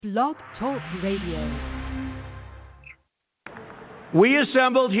Blog Talk Radio. We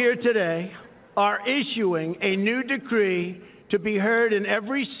assembled here today are issuing a new decree to be heard in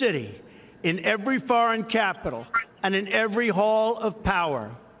every city, in every foreign capital, and in every hall of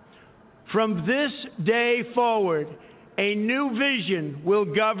power. From this day forward, a new vision will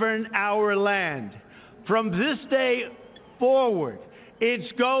govern our land. From this day forward,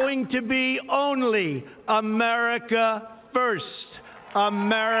 it's going to be only America first.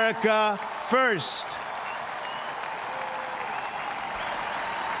 America first.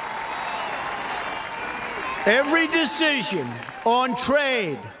 Every decision on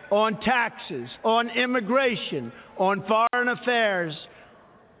trade, on taxes, on immigration, on foreign affairs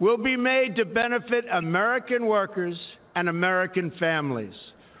will be made to benefit American workers and American families.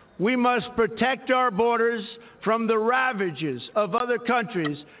 We must protect our borders from the ravages of other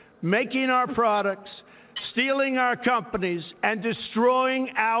countries making our products, stealing our companies, and destroying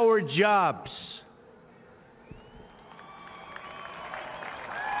our jobs.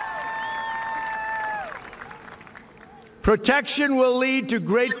 Protection will lead to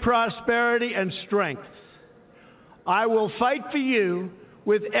great prosperity and strength. I will fight for you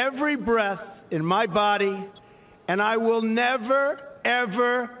with every breath in my body, and I will never,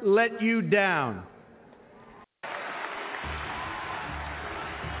 ever let you down.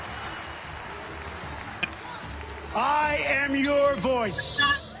 I am your voice.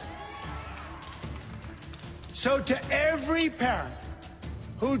 So to every parent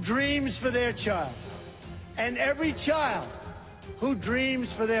who dreams for their child, and every child who dreams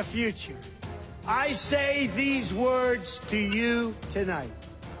for their future, I say these words to you tonight.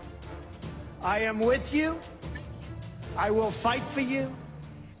 I am with you, I will fight for you,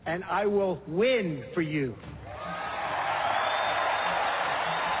 and I will win for you.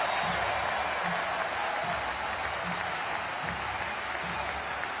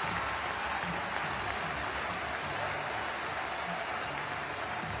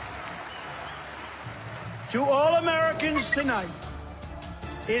 To all Americans tonight,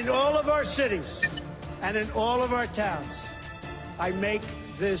 in all of our cities and in all of our towns, I make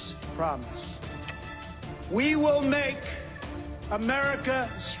this promise. We will make America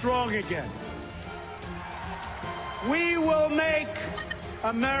strong again. We will make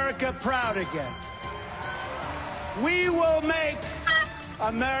America proud again. We will make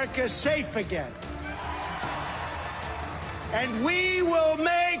America safe again. And we will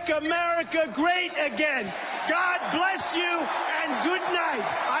make America great again. God bless you and good night.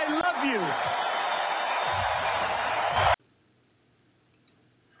 I love you.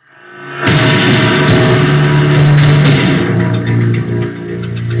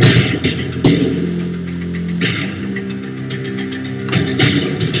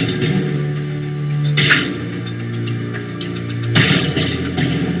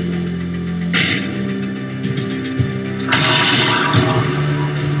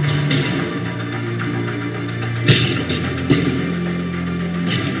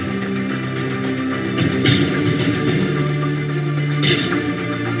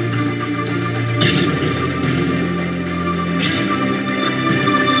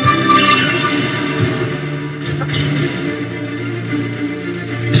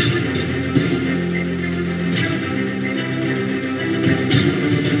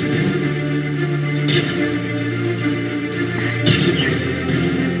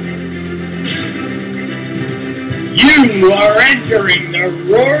 You are entering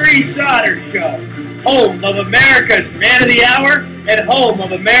the Rory Sauter Show, home of America's Man of the Hour and home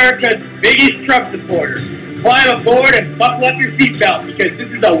of America's biggest Trump supporters. Climb aboard and buckle up your seatbelt because this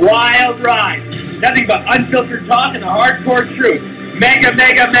is a wild ride. Nothing but unfiltered talk and the hardcore truth. Mega,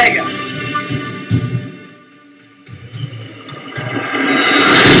 mega, mega.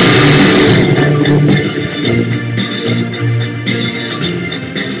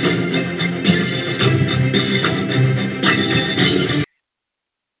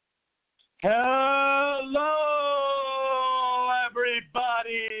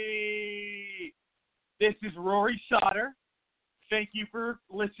 This is Rory Sauter. Thank you for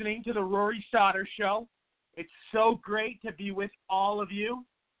listening to the Rory Sauter Show. It's so great to be with all of you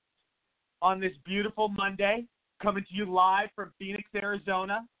on this beautiful Monday, coming to you live from Phoenix,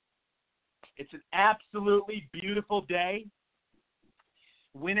 Arizona. It's an absolutely beautiful day.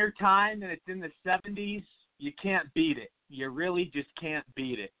 Winter time, and it's in the 70s. You can't beat it. You really just can't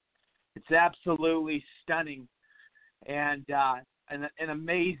beat it. It's absolutely stunning and an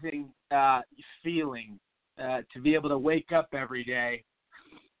amazing feeling to be able to wake up every day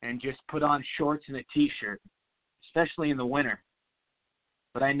and just put on shorts and a t-shirt, especially in the winter.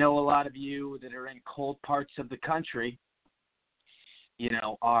 But I know a lot of you that are in cold parts of the country,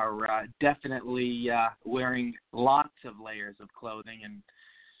 are definitely wearing lots of layers of clothing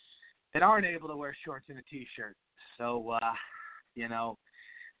and aren't able to wear shorts and a T-shirt. So, they're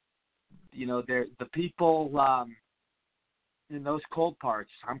the people in those cold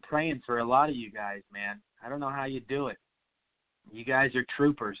parts. I'm praying for a lot of you guys, man. I don't know how you do it. You guys are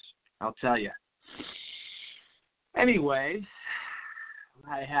troopers, I'll tell you. Anyways,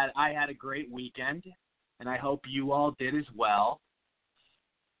 I had a great weekend, and I hope you all did as well.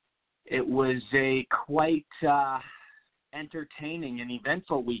 It was a quite entertaining and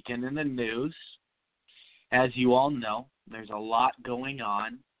eventful weekend in the news. As you all know, there's a lot going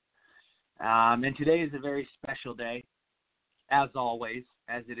on. And today is a very special day, as always,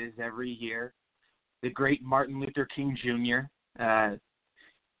 as it is every year. The great Martin Luther King Jr.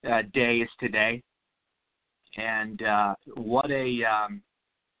 Day is today. And what an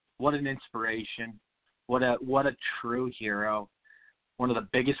inspiration. What a true hero. One of the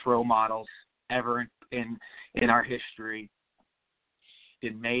biggest role models ever in our history.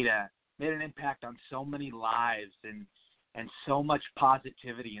 It made an impact on so many lives and so much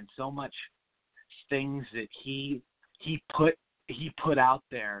positivity and so much things that he put out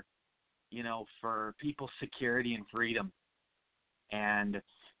there, for people's security and freedom. And,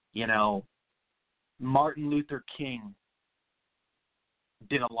 Martin Luther King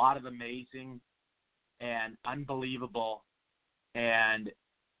did a lot of amazing and unbelievable and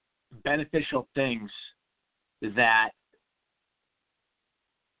beneficial things that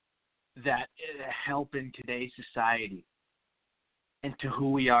help in today's society and to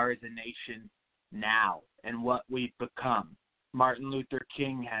who we are as a nation now and what we've become. Martin Luther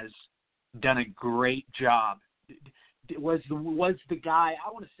King has done a great job. Was the guy,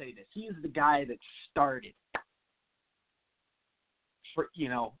 I want to say this, he is the guy that started for,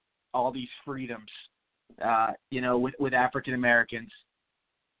 all these freedoms, with African Americans.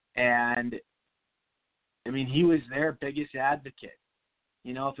 And I mean, he was their biggest advocate.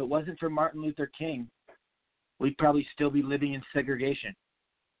 If it wasn't for Martin Luther King, we'd probably still be living in segregation.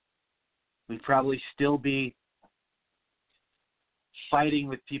 We'd probably still be fighting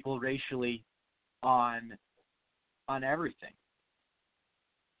with people racially on everything.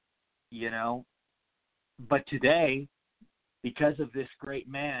 But today, because of this great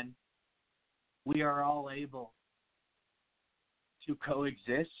man, we are all able to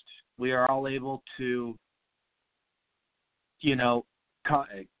coexist. We are all able to,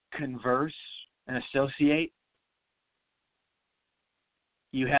 converse and associate.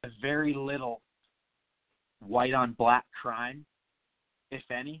 You have very little white on black crime, if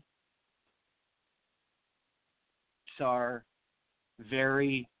any. Are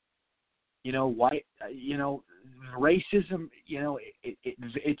very, white, racism,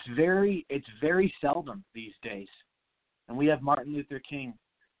 it's very seldom these days. And we have Martin Luther King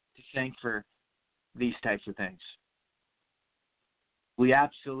to thank for these types of things. We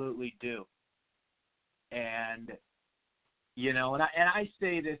absolutely do. And, and I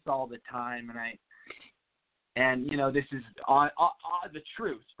say this all the time, and this is the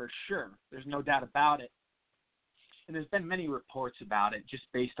truth for sure. There's no doubt about it. And there's been many reports about it just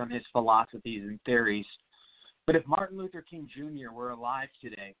based on his philosophies and theories. But if Martin Luther King Jr. were alive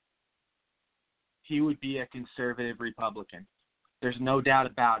today, he would be a conservative Republican. There's no doubt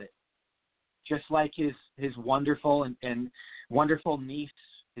about it. Just like his wonderful and wonderful niece,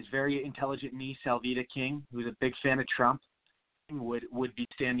 his very intelligent niece, Alveda King, who's a big fan of Trump, would be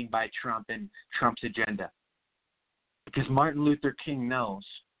standing by Trump and Trump's agenda. Because Martin Luther King knows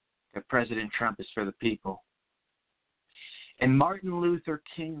that President Trump is for the people. And Martin Luther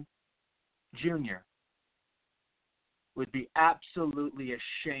King Jr. would be absolutely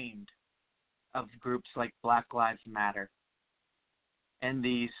ashamed of groups like Black Lives Matter and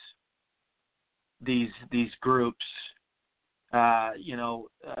these groups,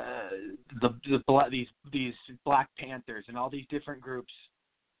 these Black Panthers and all these different groups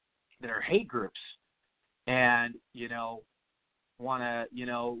that are hate groups, and want to,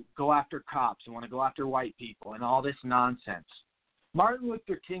 go after cops and want to go after white people and all this nonsense. Martin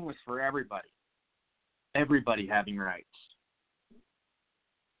Luther King was for everybody having rights.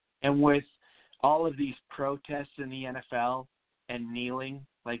 And with all of these protests in the NFL and kneeling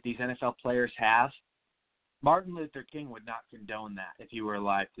like these NFL players have, Martin Luther King would not condone that if he were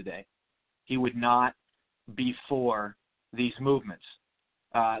alive today. He would not be for these movements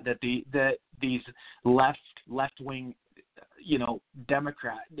that these left-wing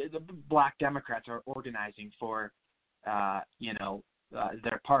the Black Democrats are organizing for,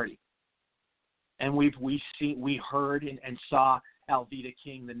 their party. And we heard and saw Alveda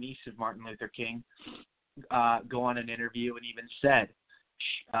King, the niece of Martin Luther King, go on an interview and even said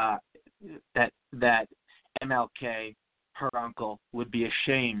that MLK, her uncle, would be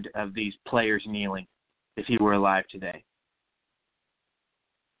ashamed of these players kneeling if he were alive today.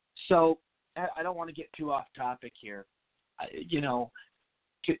 So I don't want to get too off topic here.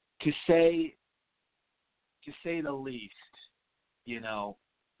 To say the least,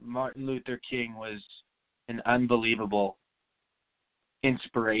 Martin Luther King was an unbelievable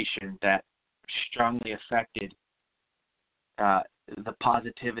inspiration that strongly affected the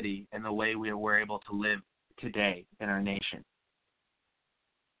positivity and the way we were able to live today in our nation.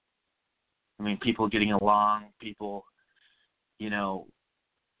 I mean, people getting along, people,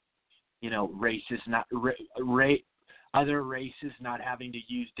 races not other races not having to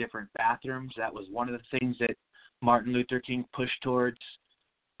use different bathrooms. That was one of the things that Martin Luther King pushed towards,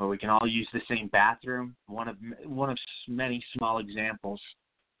 where we can all use the same bathroom. One of many small examples.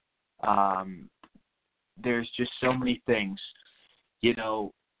 There's just so many things. He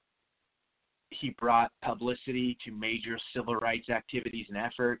brought publicity to major civil rights activities and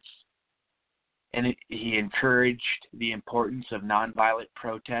efforts, and he encouraged the importance of nonviolent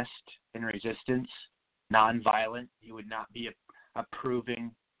protest and resistance. Nonviolent. He would not be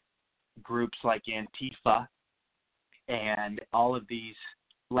approving groups like Antifa and all of these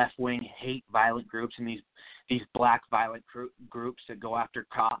left-wing hate violent groups and these black violent groups that go after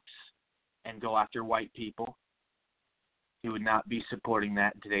cops and go after white people. He would not be supporting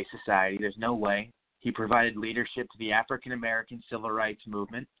that in today's society. There's no way. He provided leadership to the African American civil rights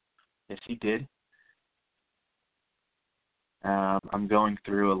movement. Yes, he did. I'm going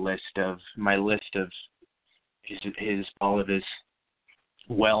through my list of all of his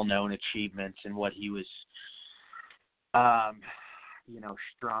well-known achievements and what he was,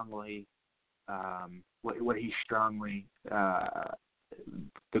 strongly, what he strongly,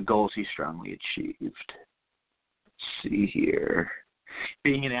 the goals he strongly achieved. Let's see here.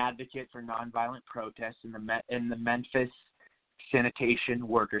 Being an advocate for nonviolent protests in the Memphis sanitation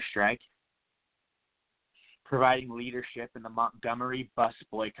worker strike. Providing leadership in the Montgomery bus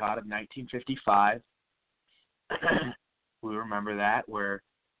boycott of 1955. We remember that, where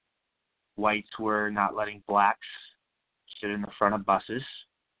whites were not letting blacks sit in the front of buses,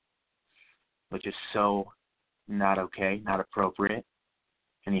 which is so not okay, not appropriate,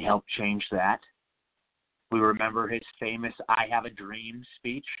 and he helped change that. We remember his famous "I Have a Dream"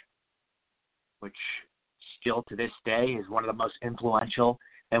 speech, which still to this day is one of the most influential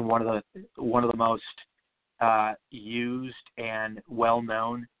and one of the most used and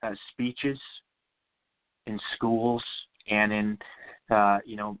well-known speeches in schools and in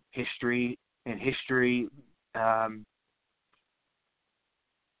history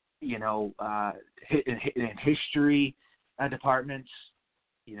departments.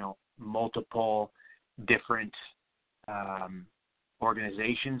 Multiple different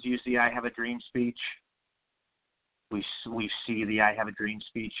organizations use the "I Have a Dream" speech. We see the "I Have a Dream"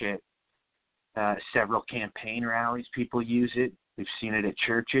 speech at several campaign rallies. People use it. We've seen it at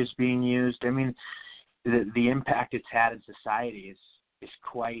churches being used. I mean, the impact it's had in society is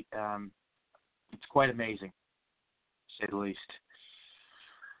quite it's quite amazing, to say the least.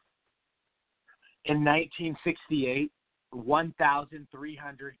 In 1968,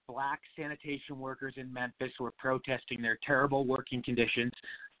 1,300 black sanitation workers in Memphis were protesting their terrible working conditions,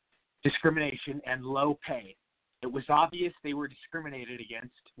 discrimination, and low pay. It was obvious they were discriminated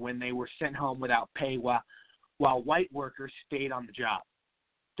against when they were sent home without pay while white workers stayed on the job.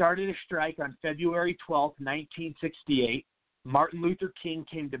 Started a strike on February 12, 1968. Martin Luther King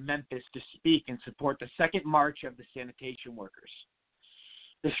came to Memphis to speak and support the second march of the sanitation workers.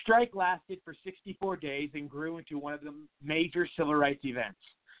 The strike lasted for 64 days and grew into one of the major civil rights events.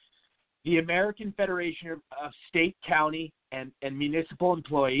 The American Federation of State, County, and Municipal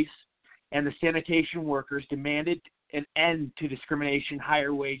Employees and the sanitation workers demanded an end to discrimination,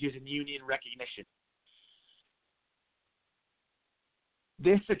 higher wages, and union recognition.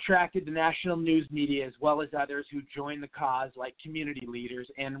 This attracted the national news media as well as others who joined the cause, like community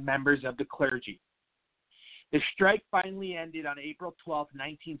leaders and members of the clergy. The strike finally ended on April 12,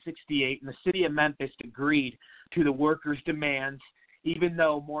 1968, and the city of Memphis agreed to the workers' demands, even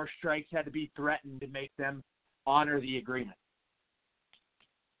though more strikes had to be threatened to make them honor the agreement.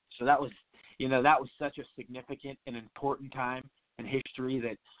 So that was such a significant and important time in history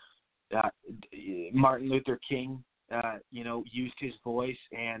that Martin Luther King, used his voice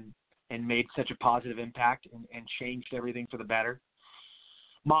and made such a positive impact and changed everything for the better.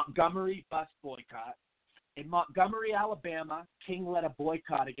 Montgomery bus boycott. In Montgomery, Alabama, King led a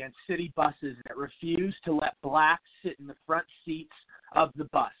boycott against city buses that refused to let blacks sit in the front seats of the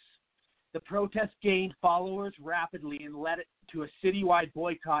bus. The protest gained followers rapidly and led it to a citywide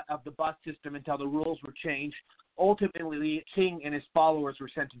boycott of the bus system until the rules were changed. Ultimately, King and his followers were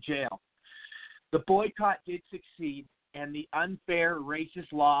sent to jail. The boycott did succeed, and the unfair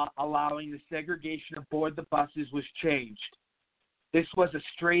racist law allowing the segregation aboard the buses was changed. This was a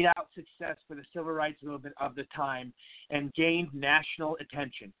straight-out success for the civil rights movement of the time and gained national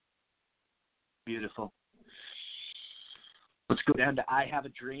attention. Beautiful. Let's go down to I Have a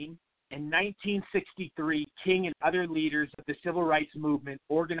Dream. In 1963, King and other leaders of the civil rights movement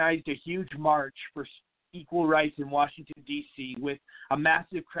organized a huge march for equal rights in Washington, D.C., with a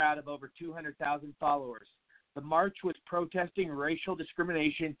massive crowd of over 200,000 followers. The march was protesting racial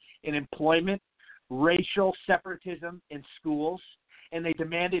discrimination in employment, racial separatism in schools, and they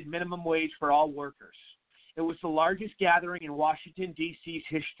demanded minimum wage for all workers. It was the largest gathering in Washington, D.C.'s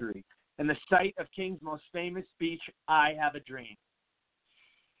history, and the site of King's most famous speech, I Have a Dream.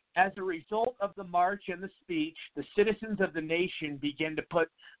 As a result of the march and the speech, the citizens of the nation began to put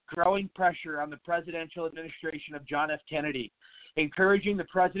growing pressure on the presidential administration of John F. Kennedy, encouraging the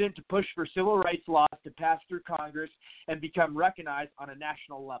president to push for civil rights laws to pass through Congress and become recognized on a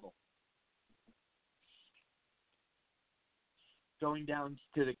national level. Going down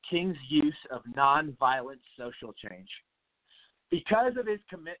to the King's use of nonviolent social change. Because of his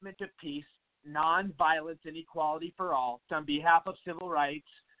commitment to peace, nonviolence, and equality for all, on behalf of civil rights,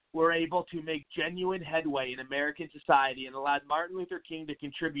 were able to make genuine headway in American society and allowed Martin Luther King to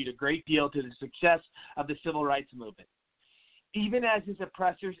contribute a great deal to the success of the civil rights movement. Even as his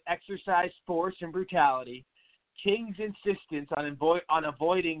oppressors exercised force and brutality, King's insistence on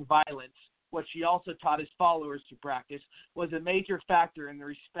avoiding violence, which he also taught his followers to practice, was a major factor in the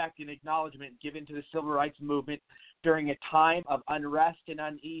respect and acknowledgement given to the civil rights movement during a time of unrest and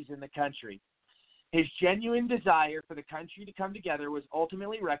unease in the country. His genuine desire for the country to come together was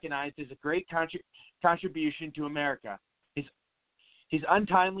ultimately recognized as a great contribution to America. His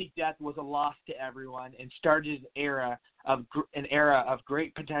untimely death was a loss to everyone and started an era of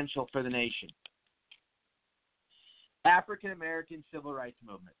great potential for the nation. African American Civil Rights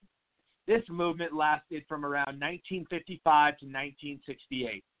Movement. This movement lasted from around 1955 to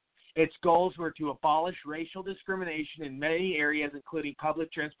 1968. Its goals were to abolish racial discrimination in many areas, including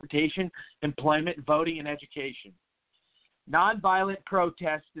public transportation, employment, voting, and education. Nonviolent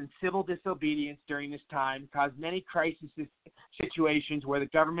protests and civil disobedience during this time caused many crisis situations where the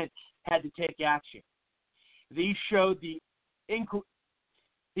government had to take action. These showed the injustices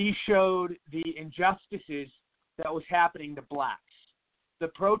that was happening to blacks. The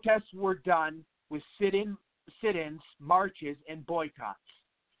protests were done with sit-ins, marches, and boycotts.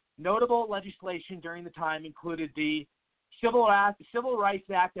 Notable legislation during the time included the Civil Rights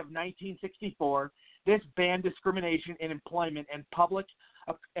Act of 1964. This banned discrimination in employment and public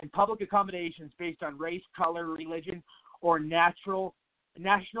accommodations based on race, color, religion, or national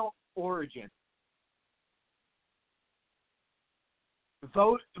origin.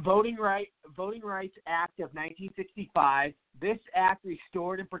 Voting Rights Act of 1965. This act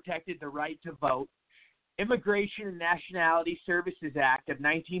restored and protected the right to vote. Immigration and Nationality Services Act of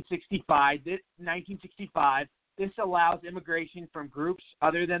 1965. This allows immigration from groups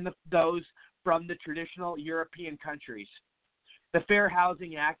other than those from the traditional European countries. The Fair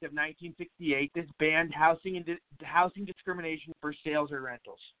Housing Act of 1968. This banned housing discrimination for sales or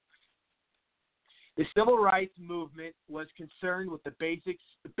rentals. The civil rights movement was concerned with the basics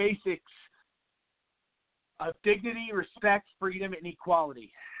of dignity, respect, freedom, and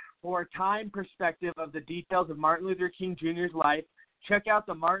equality. For a time perspective of the details of Martin Luther King Jr.'s life, check out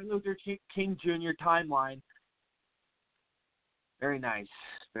the Martin Luther King Jr. timeline. Very nice.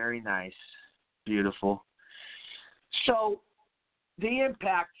 Very nice. Beautiful. So, the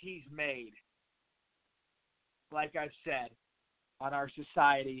impact he's made, like I've said, on our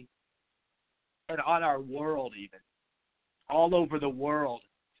society and on our world even. All over the world,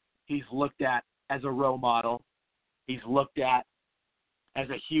 he's looked at as a role model. He's looked at as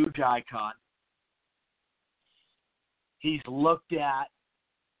a huge icon. He's looked at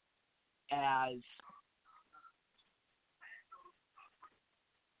as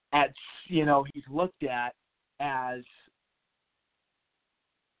he's looked at as,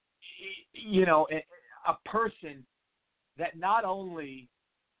 a person that not only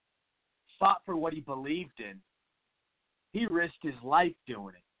fought for what he believed in, he risked his life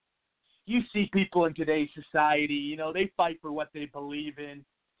doing it. You see people in today's society, they fight for what they believe in,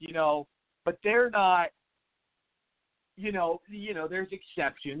 but they're not, there's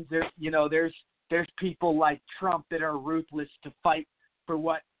exceptions. There's people like Trump that are ruthless to fight for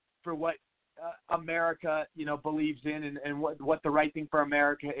what America, believes in and what the right thing for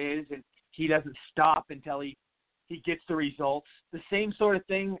America is, and he doesn't stop until he he gets the results. The same sort of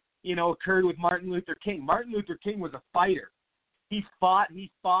thing, occurred with Martin Luther King. Martin Luther King was a fighter. He fought,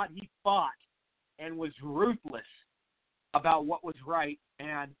 and was ruthless about what was right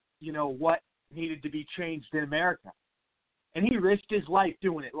and, what needed to be changed in America. And he risked his life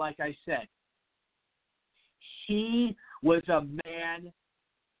doing it, like I said. He was a man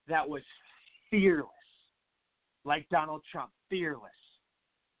that was fearless, like Donald Trump, fearless,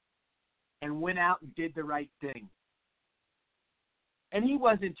 and went out and did the right thing. And he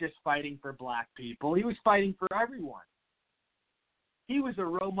wasn't just fighting for black people. He was fighting for everyone. He was a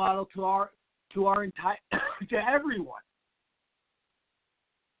role model to our entire to everyone.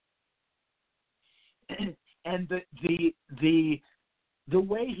 And the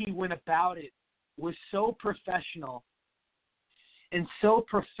way he went about it was so professional and so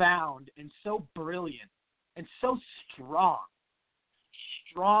profound and so brilliant and so strong.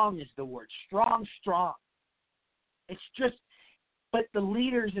 Strong is the word. Strong. It's just, but the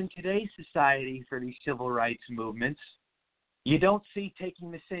leaders in today's society for these civil rights movements, you don't see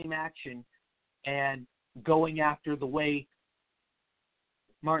taking the same action and going after the way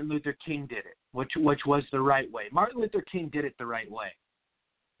Martin Luther King did it, which was the right way. Martin Luther King did it the right way.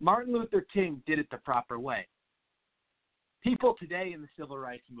 Martin Luther King did it the proper way. People today in the civil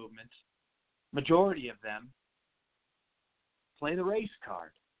rights movements, majority of them, play the race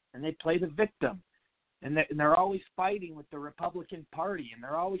card, and they play the victim. And they're always fighting with the Republican Party, and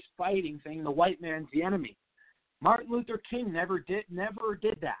they're always fighting, saying the white man's the enemy. Martin Luther King never did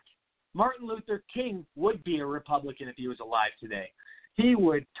that. Martin Luther King would be a Republican if he was alive today. He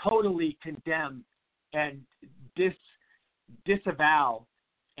would totally condemn and disavow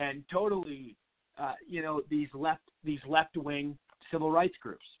and totally, these left-wing civil rights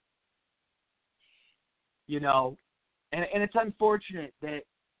groups. And it's unfortunate that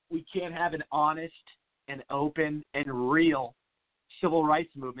we can't have an honest and open and real civil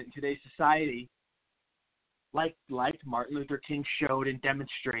rights movement in today's society like Martin Luther King showed and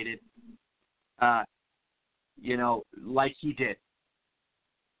demonstrated, like he did.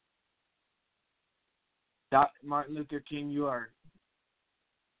 Martin Luther King, you are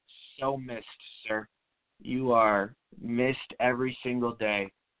so missed, sir. You are missed every single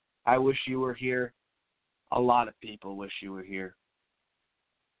day. I wish you were here. A lot of people wish you were here.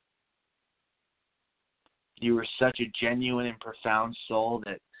 You were such a genuine and profound soul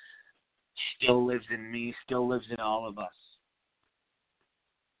that still lives in me, still lives in all of us.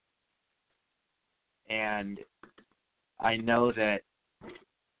 And I know that,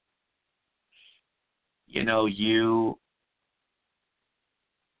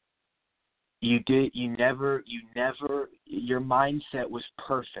 your mindset was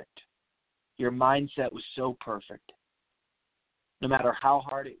perfect. Your mindset was so perfect. No matter how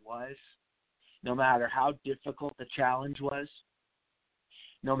hard it was, no matter how difficult the challenge was,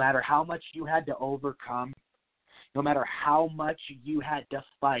 no matter how much you had to overcome, no matter how much you had to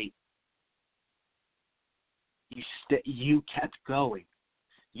fight, you kept going.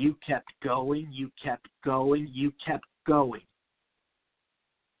 You kept going, you kept going, you kept going.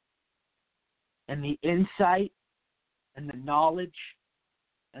 And the insight and the knowledge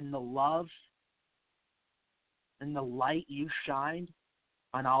and the love and the light you shined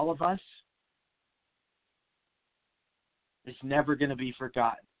on all of us is never going to be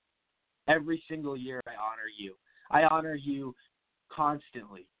forgotten. Every single year I honor you. I honor you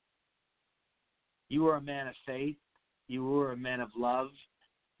constantly. You were a man of faith. You were a man of love.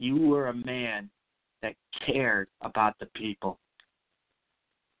 You were a man that cared about the people.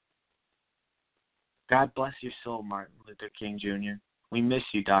 God bless your soul, Martin Luther King Jr. We miss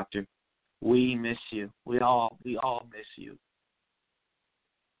you, Doctor. We miss you. We all miss you.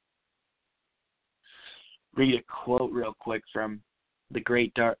 Read a quote real quick from the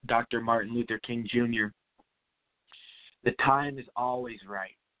great Dr. Martin Luther King Jr. The time is always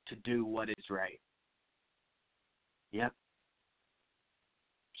right to do what is right. Yep.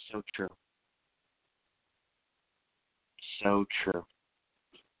 So true. So true.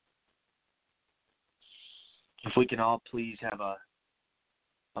 If we can all please have a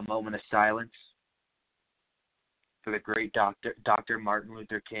moment of silence for the great Dr. Martin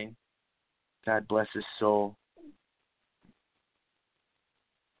Luther King. God bless his soul.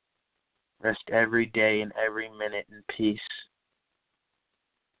 Rest every day and every minute in peace.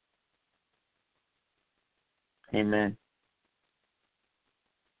 Amen.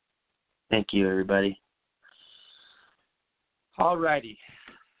 Thank you, everybody. All righty.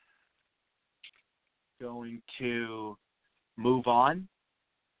 Going to move on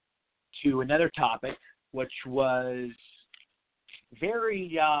to another topic, which was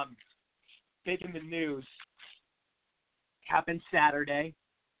very big in the news happened Saturday.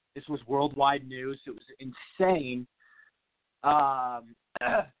 This was worldwide news. It was insane.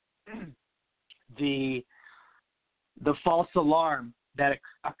 The false alarm that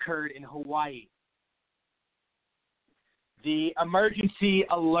occurred in Hawaii. The emergency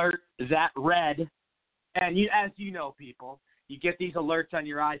alert that read, and as you know, people, you get these alerts on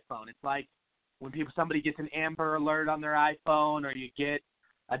your iPhone. It's like when somebody gets an Amber Alert on their iPhone, or you get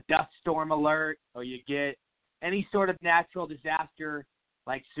a dust storm alert, or you get any sort of natural disaster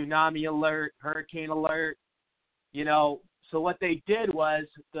like tsunami alert, hurricane alert. So what they did was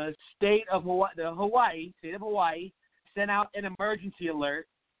the state of Hawaii, sent out an emergency alert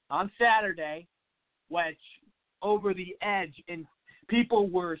on Saturday, which over the edge, and people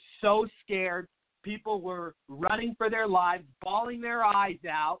were so scared. People were running for their lives, bawling their eyes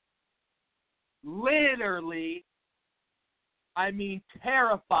out. Literally,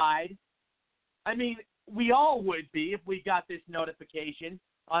 terrified. We all would be if we got this notification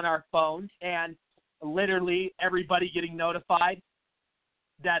on our phones, and literally everybody getting notified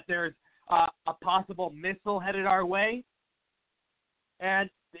that there's a possible missile headed our way. And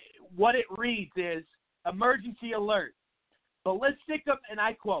what it reads is, emergency alert. Ballistic, and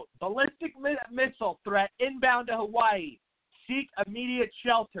I quote, ballistic missile threat inbound to Hawaii. Seek immediate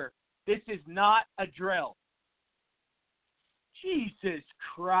shelter. This is not a drill. Jesus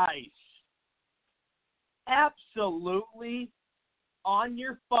Christ. Absolutely on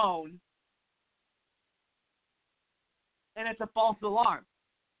your phone, and it's a false alarm.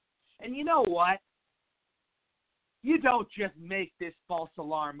 And you know what? You don't just make this false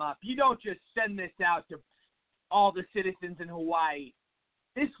alarm up. You don't just send this out to all the citizens in Hawaii.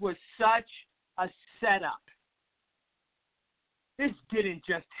 This was such a setup. This didn't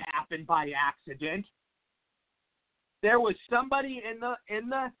just happen by accident. There was somebody in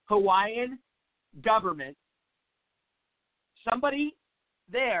the Hawaiian government, somebody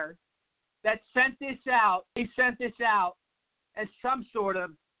there that sent this out. They sent this out as some sort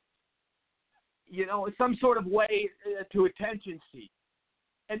of way to attention seek.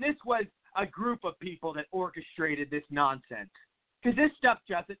 And this was a group of people that orchestrated this nonsense. Because this stuff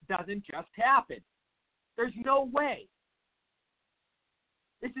doesn't just happen. There's no way.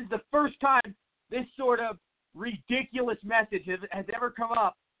 This is the first time this sort of ridiculous message has ever come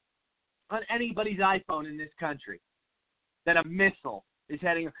up on anybody's iPhone in this country, that a missile is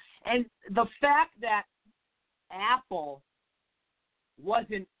heading. And the fact that Apple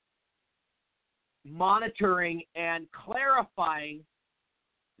wasn't monitoring and clarifying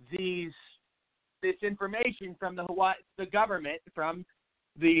this information from the government, from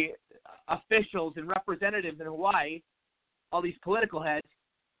the officials and representatives in Hawaii, all these political heads,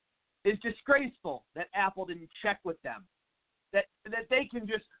 is disgraceful. That Apple didn't check with them, that they can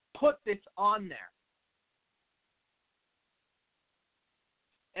just put this on there.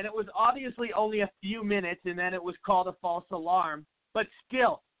 And it was obviously only a few minutes, and then it was called a false alarm. But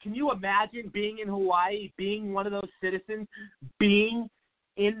still, can you imagine being in Hawaii, being one of those citizens, being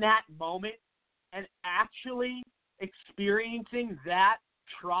in that moment and actually experiencing that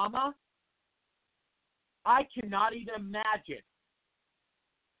trauma? I cannot even imagine.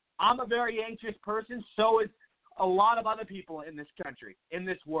 I'm a very anxious person, so is a lot of other people in this country, in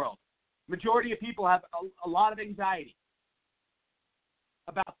this world. Majority of people have a lot of anxiety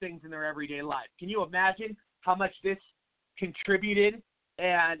about things in their everyday life. Can you imagine how much this contributed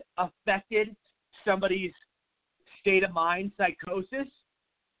and affected somebody's state of mind, psychosis?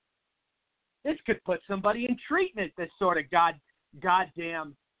 This could put somebody in treatment, this sort of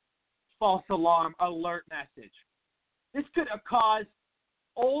goddamn false alarm alert message. This could have caused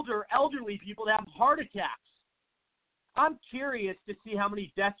elderly people to have heart attacks. I'm curious to see how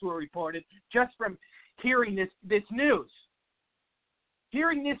many deaths were reported just from hearing this news.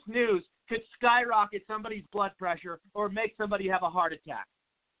 Hearing this news could skyrocket somebody's blood pressure or make somebody have a heart attack.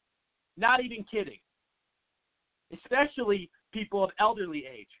 Not even kidding. Especially people of elderly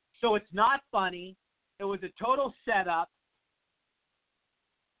age. So it's not funny. It was a total setup.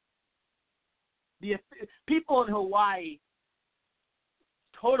 The people in Hawaii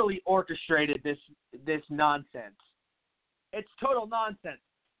totally orchestrated this nonsense. It's total nonsense.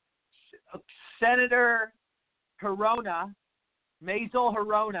 Senator Maisel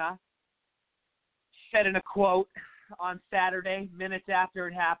Hirona, said in a quote on Saturday, minutes after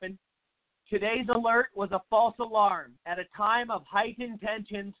it happened, "Today's alert was a false alarm. At a time of heightened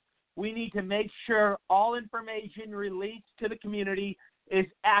tensions, we need to make sure all information released to the community is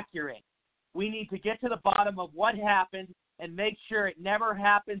accurate. We need to get to the bottom of what happened and make sure it never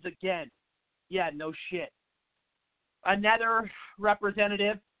happens again." Yeah, no shit. Another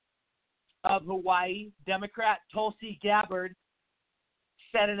representative of Hawaii, Democrat Tulsi Gabbard,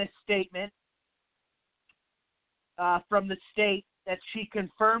 said in a statement from the state that she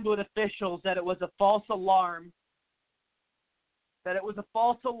confirmed with officials that it was a false alarm.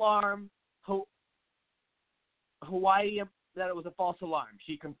 Hawaii, that it was a false alarm.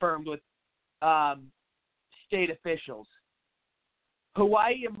 She confirmed with state officials.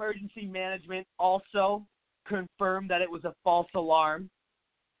 Hawaii Emergency Management also confirmed that it was a false alarm.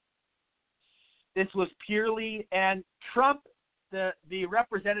 This was purely, and Trump, the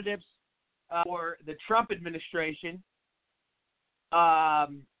representatives or the Trump administration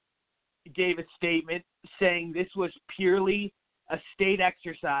gave a statement saying this was purely a state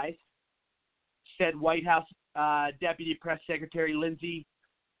exercise, said White House Deputy Press Secretary Lindsay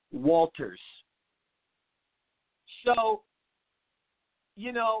Walters. So,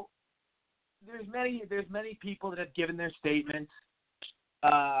 there's many people that have given their statements.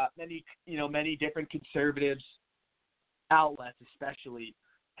 Many different conservatives outlets, especially,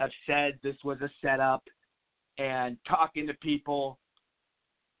 have said this was a setup, and talking to people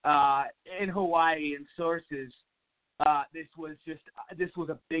in Hawaii and sources, this was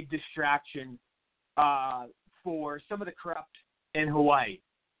a big distraction for some of the corrupt in Hawaii.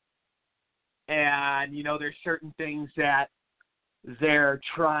 And there's certain things that they're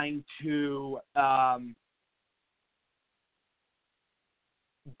trying to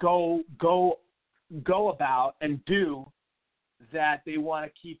go about and do that they want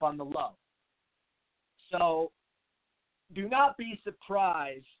to keep on the low. So do not be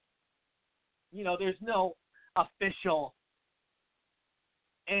surprised. There's no official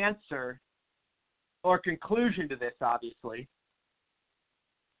answer or conclusion to this, obviously.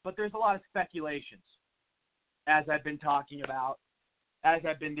 But there's a lot of speculations, as I've been talking about, as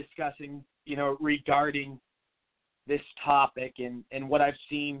I've been discussing, regarding this topic and what I've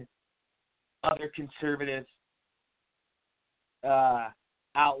seen other conservative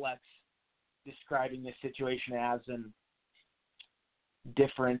outlets describing this situation as, and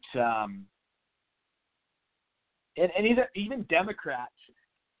different, and even Democrats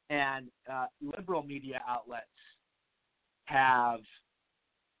and liberal media outlets have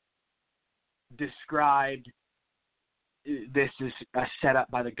described this as a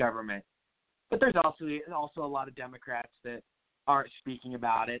setup by the government. But there's also a lot of Democrats that aren't speaking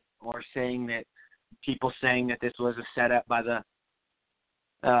about it, or saying that this was a setup by the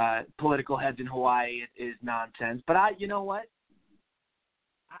political heads in Hawaii is nonsense. But you know what?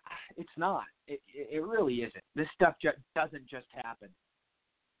 It's not. It really isn't. This stuff doesn't just happen.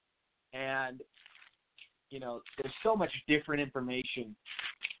 And, there's so much different information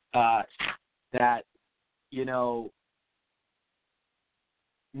that,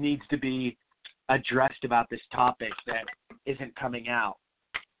 needs to be addressed about this topic that isn't coming out.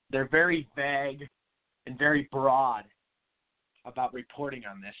 They're very vague and very broad about reporting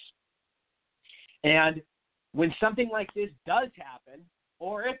on this. And when something like this does happen,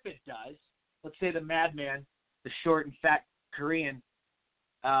 or if it does, let's say the madman, the short and fat Korean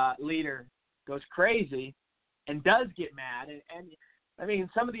leader, goes crazy and does get mad, and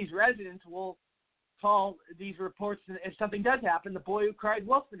some of these residents will call these reports, if something does happen, the boy who cried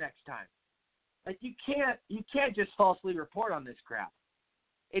wolf the next time. Like, you can't just falsely report on this crap.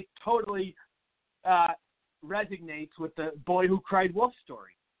 It totally resonates with the boy who cried wolf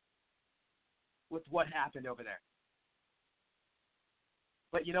story, with what happened over there.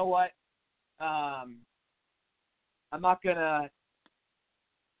 But you know what? I'm not gonna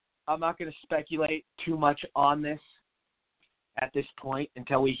speculate too much on this at this point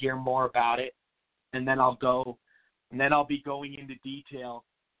until we hear more about it, and then I'll be going into detail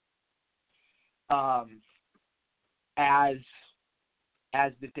as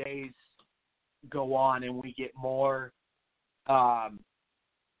the days go on and we get more updated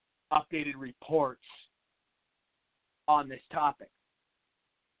reports on this topic.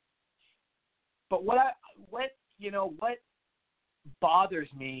 But what bothers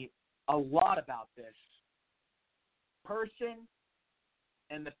me a lot about this person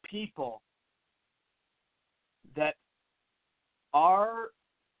and the people that are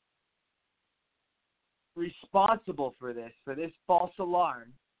responsible for this false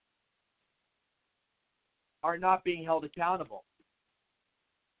alarm, are not being held accountable.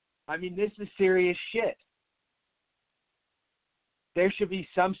 This is serious shit. There should be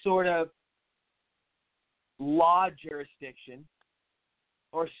some sort of law jurisdiction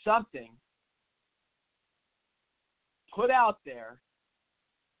or something put out there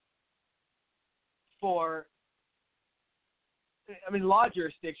for, law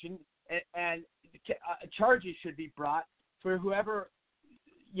jurisdiction, and charges should be brought for whoever,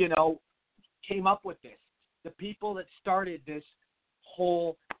 came up with this, the people that started this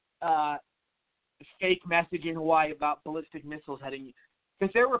whole fake message in Hawaii about ballistic missiles heading,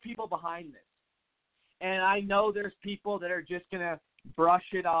 because there were people behind this. And I know there's people that are just going to brush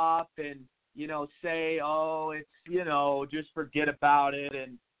it off and, say, oh, it's, just forget about it.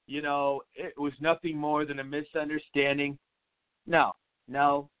 And, it was nothing more than a misunderstanding. No.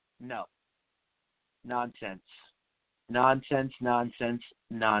 Nonsense.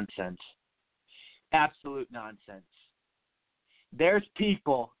 Absolute nonsense. There's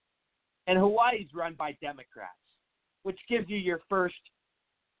people, and Hawaii's run by Democrats, which gives you your first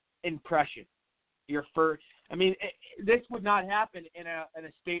impression. This would not happen in a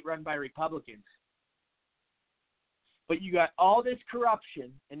state run by Republicans. But you got all this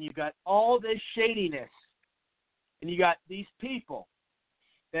corruption, and you got all this shadiness, and you got these people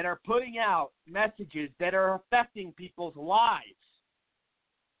that are putting out messages that are affecting people's lives.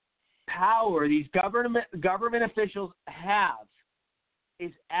 Power these government officials have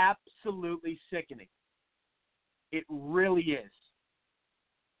is absolutely sickening. It really is.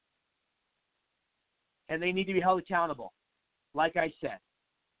 And they need to be held accountable. Like I said,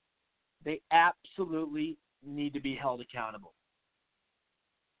 they absolutely need to be held accountable.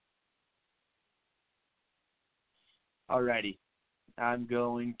 Alrighty. I'm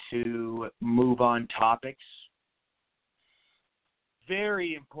going to move on topics.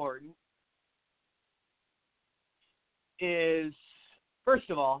 Very important is, first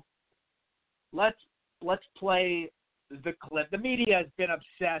of all, let's play the clip. The media has been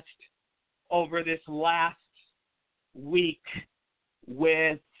obsessed over this last week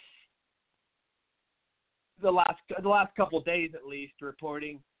with the last couple of days at least,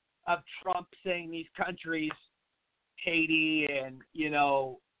 reporting of Trump saying these countries, Haiti and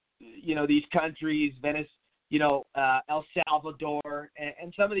these countries, Venice, El Salvador,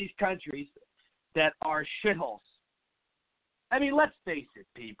 and some of these countries that are shitholes. I mean, let's face it,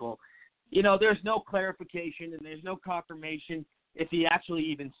 people. There's no clarification and there's no confirmation if he actually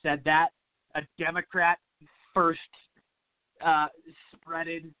even said that. A Democrat first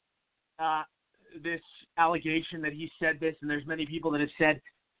spreaded this allegation that he said this, and there's many people that have said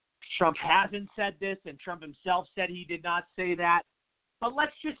Trump hasn't said this, and Trump himself said he did not say that. But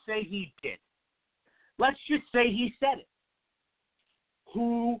let's just say he did. Let's just say he said it.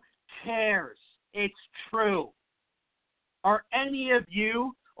 Who cares? It's true. Are any of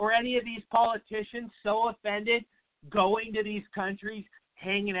you or any of these politicians so offended going to these countries,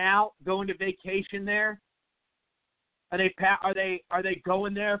 hanging out, going to vacation there? Are they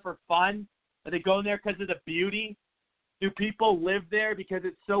going there for fun? Are they going there because of the beauty? Do people live there because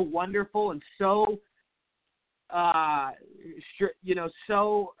it's so wonderful and so,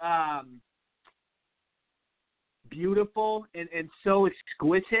 beautiful and so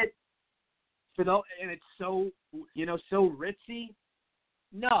exquisite? And it's so, so ritzy?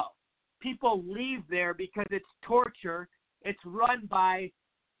 No. People leave there because it's torture. It's run by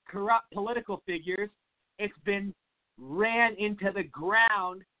corrupt political figures. It's been ran into the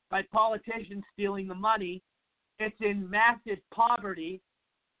ground by politicians stealing the money. It's in massive poverty.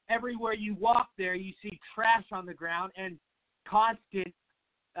 Everywhere you walk there, you see trash on the ground and constant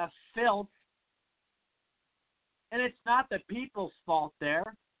filth. And it's not the people's fault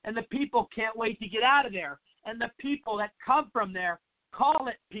there. And the people can't wait to get out of there. And the people that come from there call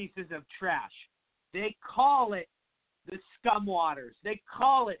it pieces of trash. They call it the scum waters. They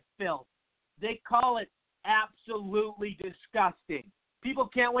call it filth. They call it absolutely disgusting. People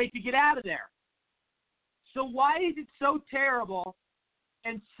can't wait to get out of there. So why is it so terrible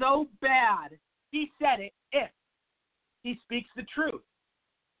and so bad? He said it if he speaks the truth.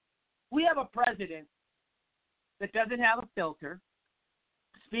 We have a president that doesn't have a filter,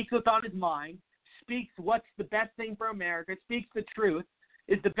 speaks what's on his mind, speaks what's the best thing for America, speaks the truth,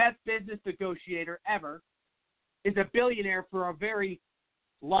 is the best business negotiator ever, is a billionaire for a very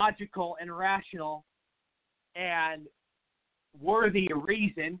logical and rational and worthy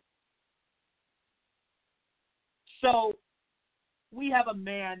reason. So we have a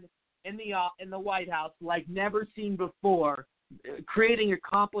man in the White House like never seen before, creating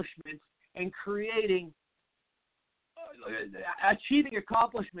accomplishments and achieving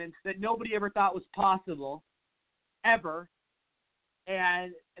accomplishments that nobody ever thought was possible, ever,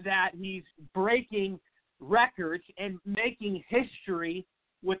 and that he's breaking records and making history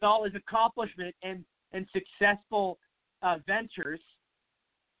with all his accomplishment and successful ventures.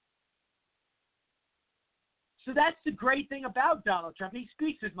 So that's the great thing about Donald Trump. He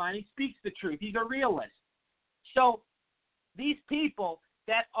speaks his mind. He speaks the truth. He's a realist. So these people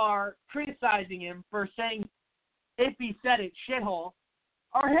that are criticizing him for saying, if he said it, shithole,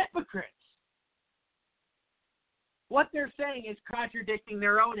 are hypocrites. what they're saying is contradicting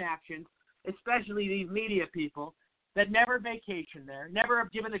their own actions, especially these media people that never vacation there, never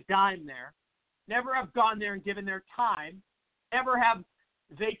have given a dime there, never have gone there and given their time, never have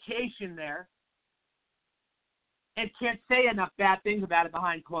vacation there, and can't say enough bad things about it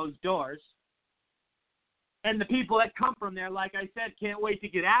behind closed doors. And the people that come from there, like I said, can't wait to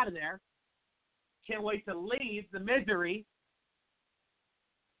get out of there, can't wait to leave the misery,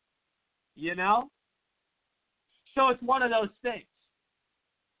 you know? So it's one of those things.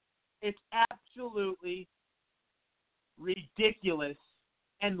 It's absolutely ridiculous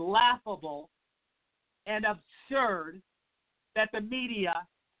and laughable and absurd that the media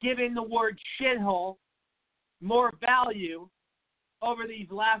giving the word shithole more value over these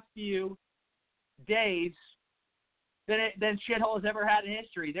last few days than shithole has ever had in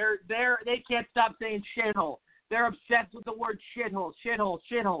history. They can't stop saying shithole. They're obsessed with the word shithole, shithole,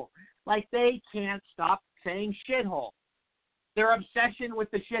 shithole. Like they can't stop saying shithole. Their obsession with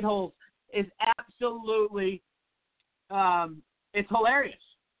the shitholes is absolutely, it's hilarious.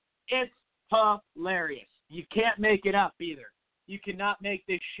 It's hilarious. You can't make it up either. You cannot make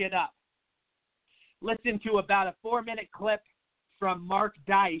this shit up. Listen to about a 4-minute clip from Mark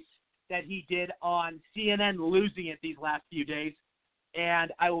Dice that he did on CNN losing it these last few days,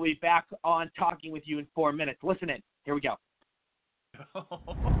 and I will be back on talking with you in 4 minutes. Listen in. Here we go.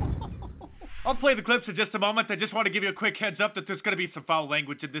 I'll play the clips in just a moment. I just want to give you a quick heads up that there's going to be some foul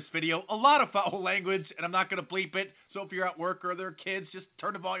language in this video. A lot of foul language, and I'm not going to bleep it. So if you're at work or there are kids, just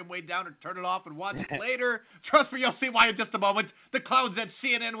turn the volume way down or turn it off and watch it later. Trust me, you'll see why in just a moment. The clowns at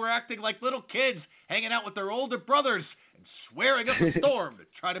CNN were acting like little kids, hanging out with their older brothers and swearing up a storm to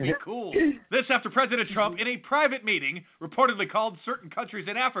try to be cool. This after President Trump, in a private meeting, reportedly called certain countries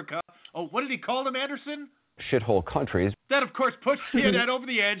in Africa, oh, what did he call them, Anderson? Shithole countries. That, of course, pushed CNN over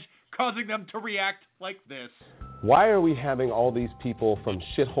the edge, causing them to react like this. Why are we having all these people from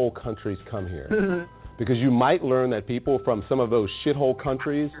shithole countries come here? Because you might learn that people from some of those shithole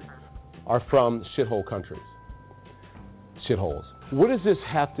countries are from shithole countries. Shitholes. What does this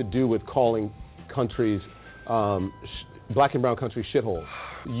have to do with calling countries, black and brown countries, shitholes?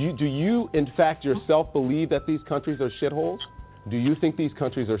 Do you, in fact, yourself believe that these countries are shitholes? Do you think these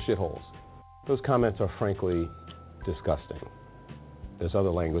countries are shitholes? Those comments are frankly disgusting. There's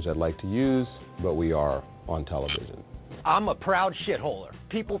other language I'd like to use, but we are on television. I'm a proud shitholer.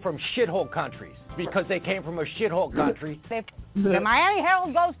 People from shithole countries, because they came from a shithole country. The Miami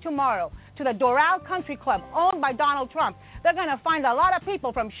Herald goes tomorrow to the Doral Country Club, owned by Donald Trump. They're going to find a lot of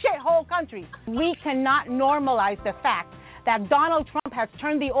people from shithole countries. We cannot normalize the fact that Donald Trump has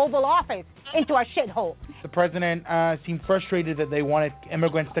turned the Oval Office into a shithole. The president seemed frustrated that they wanted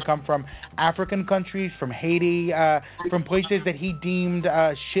immigrants to come from African countries, from Haiti, from places that he deemed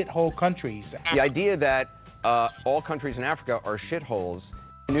shithole countries. The idea that all countries in Africa are shitholes.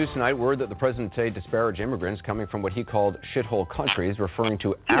 News tonight, word that the president today disparaged immigrants coming from what he called shithole countries, referring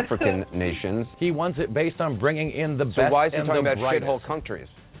to African nations. He wants it based on bringing in the best and the So why is he talking about brightest. shithole countries?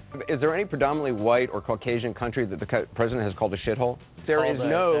 Is there any predominantly white or Caucasian country that the president has called a shithole? There is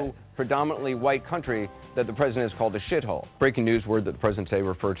no predominantly white country that the president has called a shithole. Breaking news, word that the president today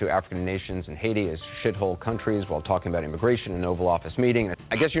referred to African nations and Haiti as shithole countries while talking about immigration in an Oval Office meeting.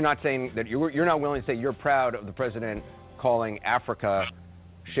 I guess you're not saying that you're not willing to say you're proud of the president calling Africa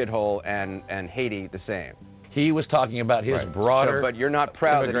shithole and Haiti the same. He was talking about his broader. So, but you're not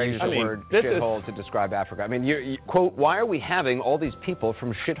proud that he used the word shithole to describe Africa. I mean, you quote, why are we having all these people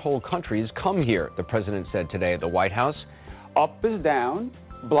from shithole countries come here? The president said today at the White House. Up is down,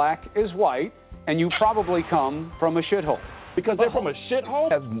 black is white, and you probably come from a shithole. Because they're from a shithole?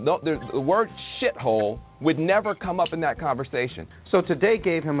 The word shithole would never come up in that conversation. So today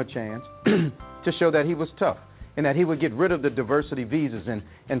gave him a chance to show that he was tough and that he would get rid of the diversity visas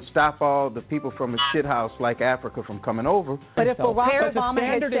and stop all the people from a shithouse like Africa from coming over. But if Barack Obama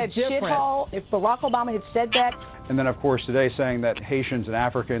had said shithole, if Barack Obama had said that. And then, of course, today saying that Haitians and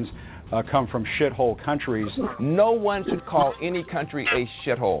Africans come from shithole countries. No one should call any country a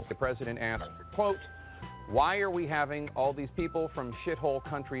shithole. The president asked, quote, why are we having all these people from shithole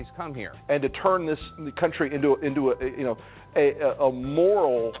countries come here? And to turn this country into a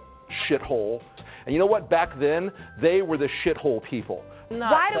moral shithole. And you know what? Back then, they were the shithole people.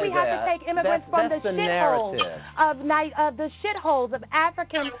 Why do we have to take immigrants from the shitholes of the shitholes of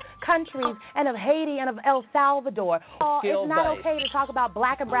African countries and of Haiti and of El Salvador? It's not okay to talk about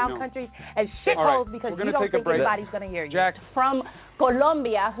black and brown countries as shitholes because you don't think anybody's going to hear you. Jack. From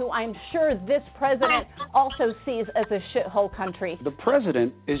Colombia, who I'm sure this president also sees as a shithole country. The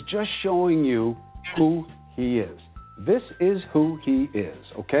president is just showing you who he is. This is who he is,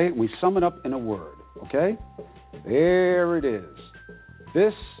 okay? We sum it up in a word, okay? There it is.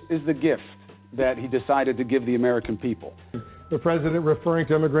 This is the gift that he decided to give the American people. The president referring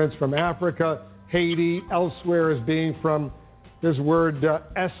to immigrants from Africa, Haiti, elsewhere as being from this word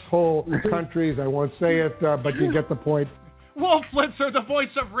S-hole countries. I won't say it, but you get the point. Wolf Blitzer, the voice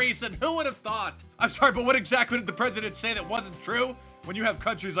of reason. Who would have thought? I'm sorry, but what exactly did the president say that wasn't true? When you have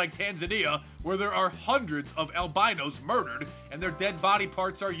countries like Tanzania, where there are hundreds of albinos murdered, and their dead body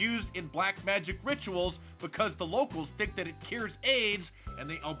parts are used in black magic rituals because the locals think that it cures AIDS, and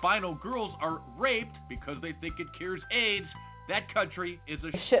the albino girls are raped because they think it cures AIDS, that country is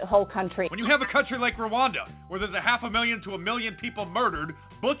a shithole country. When you have a country like Rwanda, where there's 500,000 to 1 million people murdered,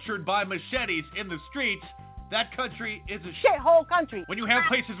 butchered by machetes in the streets, that country is a shithole country. When you have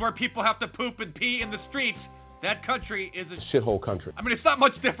places where people have to poop and pee in the streets, that country is a shithole country. I mean, it's not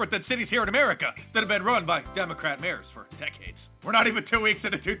much different than cities here in America that have been run by Democrat mayors for decades. We're not even 2 weeks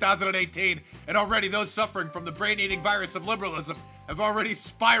into 2018, and already those suffering from the brain-eating virus of liberalism have already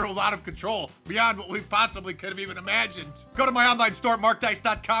spiraled out of control beyond what we possibly could have even imagined. Go to my online store at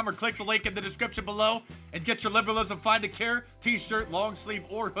markdice.com or click the link in the description below and get your Liberalism Find a Care t-shirt, long sleeve,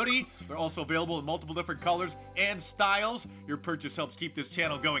 or hoodie. They're also available in multiple different colors and styles. Your purchase helps keep this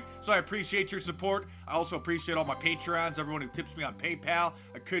channel going, so I appreciate your support. I also appreciate all my Patreons, everyone who tips me on PayPal.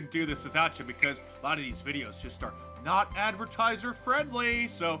 I couldn't do this without you because a lot of these videos just are not advertiser friendly,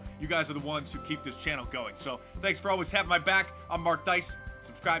 so you guys are the ones who keep this channel going. So thanks for always having my back. I'm Mark Dice.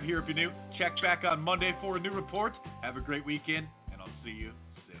 Subscribe here if you're new. Check back on Monday for a new report. Have a great weekend, and I'll see you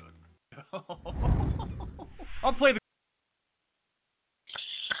soon. I'll play the...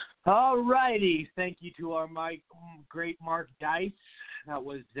 All righty. Thank you to our great Mark Dice. That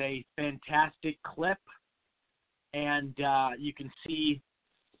was a fantastic clip, and you can see.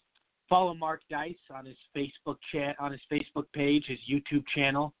 Follow Mark Dice on his Facebook page, his YouTube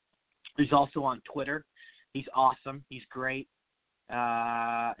channel. He's also on Twitter. He's awesome. He's great,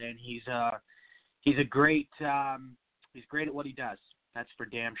 and he's great at what he does. That's for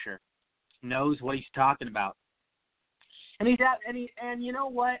damn sure. Knows what he's talking about. And you know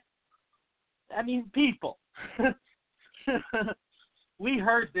what? I mean, people. We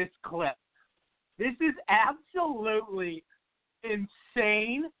heard this clip. This is absolutely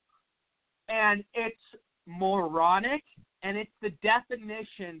insane. And it's moronic, and it's the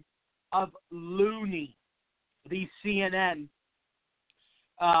definition of loony. These CNN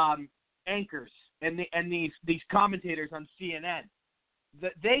anchors and these commentators on CNN,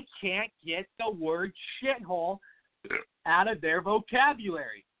 they can't get the word shithole out of their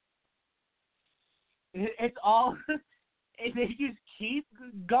vocabulary. It's all they just keep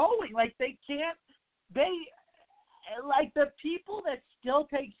going. Like they can't. Like the people that still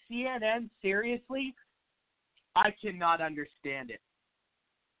take CNN seriously, I cannot understand it.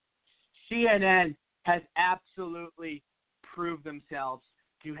 CNN has absolutely proved themselves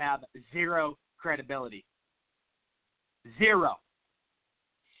to have zero credibility. Zero.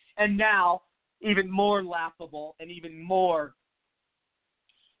 And now, even more laughable and even more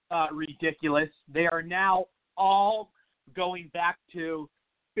ridiculous, they are now all going back to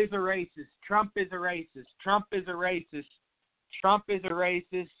is a racist. Trump is a racist. Trump is a racist. Trump is a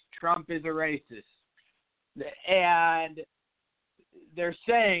racist. Trump is a racist. And they're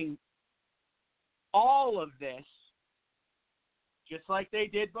saying all of this, just like they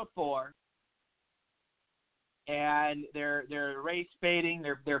did before, and they're race baiting.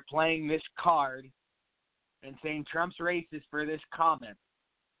 They're playing this card and saying Trump's racist for this comment.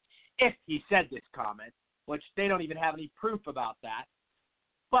 If he said this comment, which they don't even have any proof about that.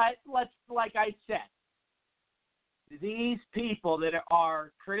 But like I said, these people that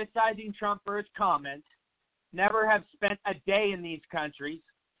are criticizing Trump for his comments never have spent a day in these countries,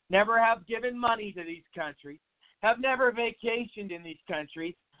 never have given money to these countries, have never vacationed in these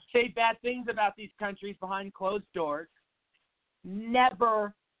countries, say bad things about these countries behind closed doors,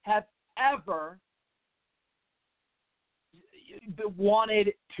 never have ever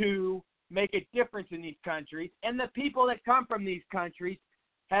wanted to make a difference in these countries. And the people that come from these countries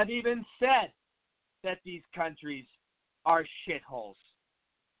have even said that these countries are shitholes.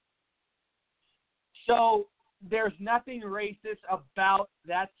 So there's nothing racist about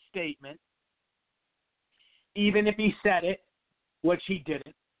that statement, even if he said it, which he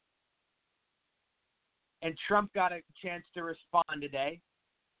didn't. And Trump got a chance to respond today,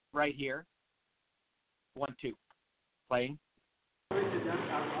 right here. 1, 2. Playing.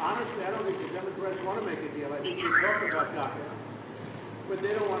 Honestly, I don't think the Democrats want to make a deal. I think they talk about DACA, but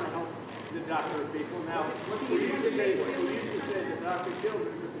they don't want to help the DACA people. Now, we used to say that DACA children,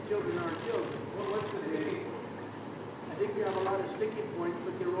 but the children aren't children. Well, what's the deal? I think you have a lot of sticking points,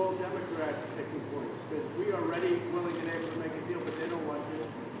 but they're all Democrat sticking points. Because we are ready, willing, and able to make a deal, but they don't want this.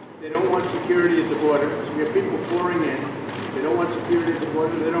 They don't want security at the border. We have people pouring in. They don't want security at the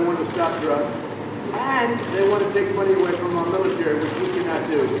border. They don't want to stop drugs. And they want to take money away from our military, which we cannot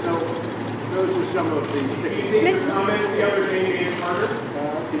do. So those are some of the sticking points. Comment the other day in Carter.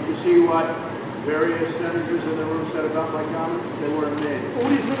 Did you see what various senators in the room said about my comments? They weren't me. What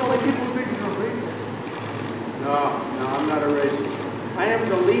do you think all the people think you're racist? No, I'm not a racist. I am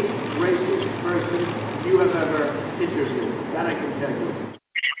the least racist person you have ever interviewed. That I can tell you.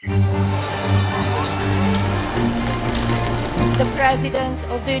 The President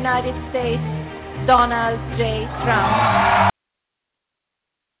of the United States, Donald J. Trump.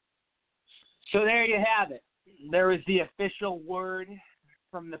 So there you have it. There is the official word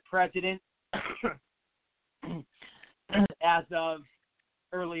from the President as of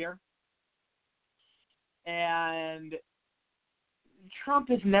earlier. And Trump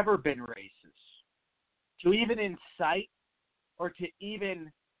has never been racist. To even incite or to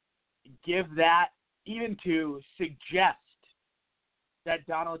even give that, even to suggest that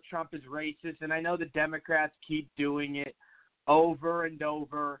Donald Trump is racist, and I know the Democrats keep doing it over and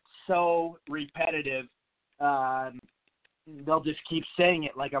over, so repetitive, they'll just keep saying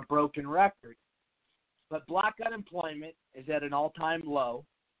it like a broken record. But black unemployment is at an all-time low.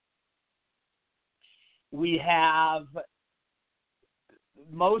 We have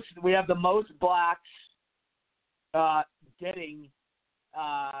the most blacks getting.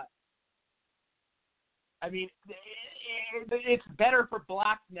 It's better for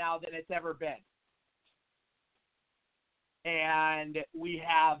blacks now than it's ever been. And we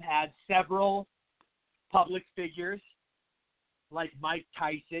have had several public figures like Mike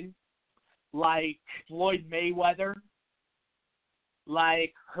Tyson, like Floyd Mayweather,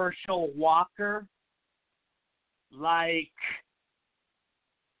 like Herschel Walker, like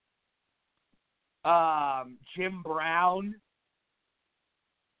Jim Brown.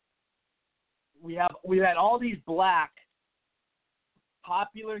 We've had all these black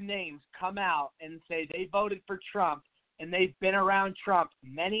popular names come out and say they voted for Trump and they've been around Trump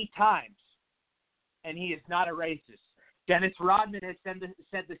many times, and he is not a racist. Dennis Rodman has said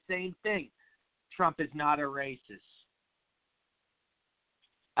the same thing. Trump is not a racist.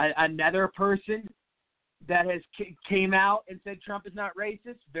 Another person that has came out and said Trump is not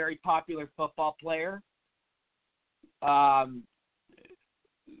racist, very popular football player.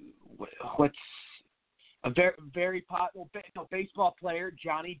 What's a very popular baseball player,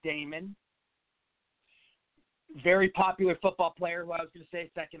 Johnny Damon. Very popular football player who I was going to say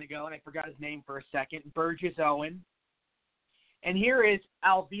a second ago, and I forgot his name for a second, Burgess Owen. And here is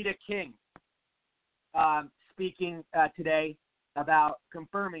Alveda King speaking today about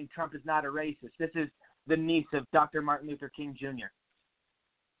confirming Trump is not a racist. This is the niece of Dr. Martin Luther King Jr.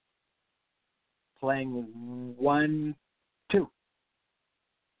 Playing 1, 2.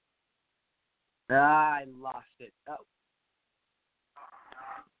 I lost it. Oh.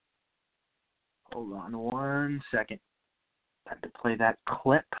 Hold on 1 second. I have to play that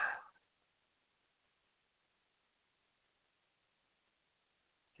clip.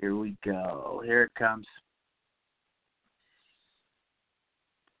 Here we go. Here it comes.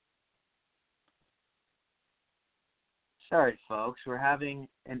 Sorry, folks. We're having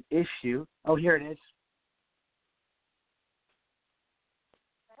an issue. Oh, here it is.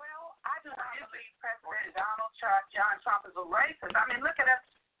 Well, I do not believe President John Trump is a racist. I mean, look at us.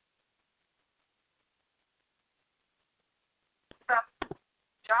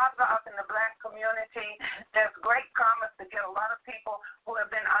 Jobs are up in the black community. There's great promise to get a lot of people who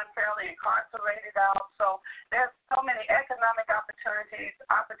have been unfairly incarcerated out. So there's so many economic opportunities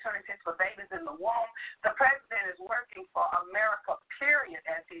for babies in the womb. The president is working for America, period,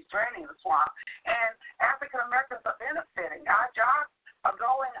 as he's draining the swamp. And African Americans are benefiting. Our jobs are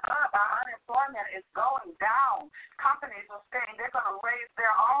going up. Our unemployment is going down. Companies are saying they're going to raise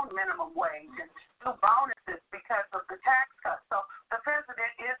their own minimum wage and do bonuses because of the tax cuts. So the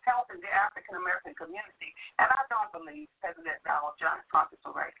president is helping the African American community, and I don't believe President Donald John Trump is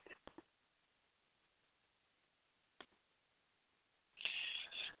a racist.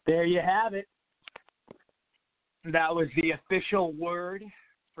 There you have it. That was the official word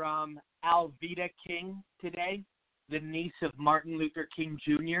from Alveda King today, the niece of Martin Luther King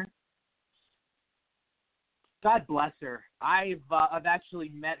Jr. God bless her. I've actually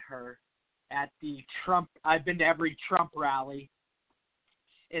met her at the Trump. I've been to every Trump rally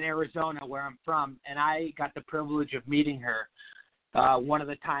in Arizona, where I'm from, and I got the privilege of meeting her one of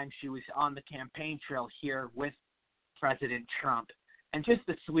the times she was on the campaign trail here with President Trump. And just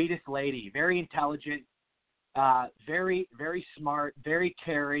the sweetest lady, very intelligent, Very, very smart, very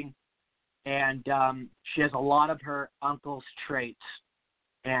caring, and she has a lot of her uncle's traits,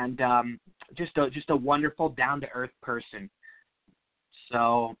 and just a wonderful, down-to-earth person.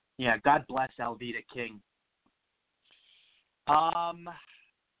 So, yeah, God bless Alveda King.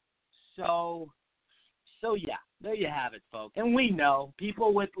 So yeah, there you have it, folks. And we know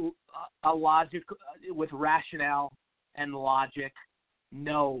people with a logic, with rationale and logic,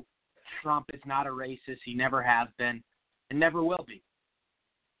 know Trump is not a racist. He never has been, and never will be.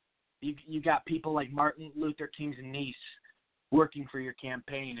 You got people like Martin Luther King's niece working for your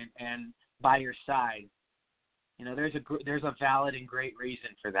campaign and by your side. You know, there's a valid and great reason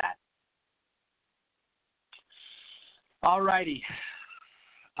for that. All righty.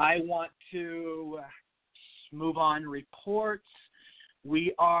 I want to move on. Reports.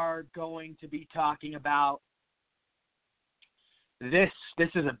 We are going to be talking about this. This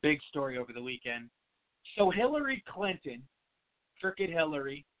is a big story over the weekend. So Hillary Clinton, Crooked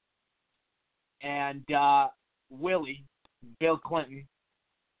Hillary, and Willie, Bill Clinton,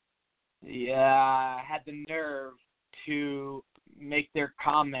 had the nerve to make their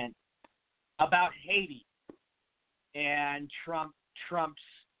comment about Haiti and Trump's,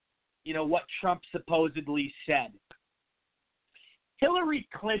 what Trump supposedly said. Hillary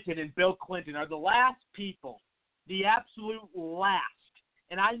Clinton and Bill Clinton are the last people, the absolute last,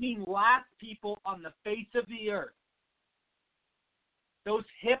 and I mean last people on the face of the earth. Those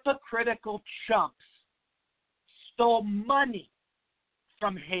hypocritical chumps stole money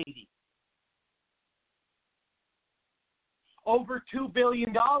from Haiti. Over $2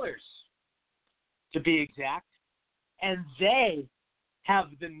 billion, to be exact. And they have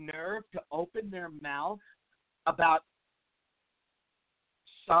the nerve to open their mouth about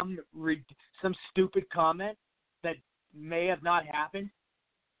some stupid comment that may have not happened.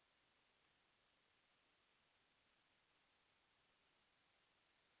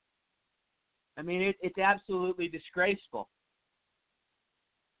 I mean, it's absolutely disgraceful.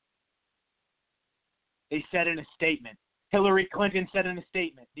 They said in a statement, Hillary Clinton said in a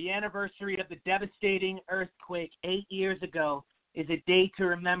statement, the anniversary of the devastating earthquake 8 years ago is a day to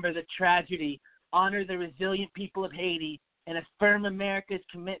remember the tragedy, honor the resilient people of Haiti, and affirm America's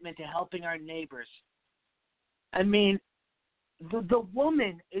commitment to helping our neighbors. I mean, the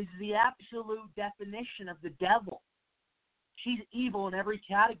woman is the absolute definition of the devil. She's evil in every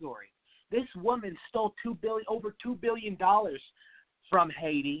category. This woman stole over $2 billion from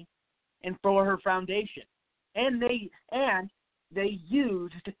Haiti and for her foundation. And they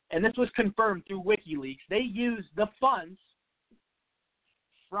used, and this was confirmed through WikiLeaks, they used the funds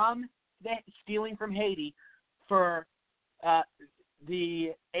from stealing from Haiti for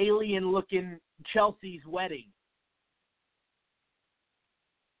the alien-looking Chelsea's wedding.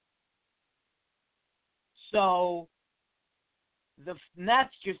 So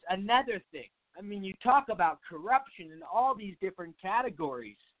that's just another thing. I mean, you talk about corruption in all these different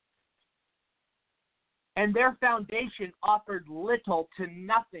categories. And their foundation offered little to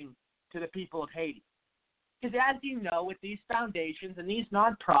nothing to the people of Haiti. Because as you know, with these foundations and these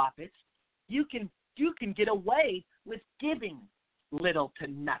nonprofits, you can get away with giving little to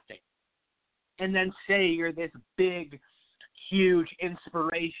nothing. And then say you're this big, huge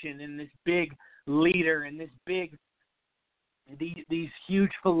inspiration and this big leader and these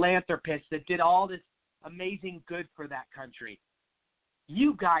huge philanthropists that did all this amazing good for that country.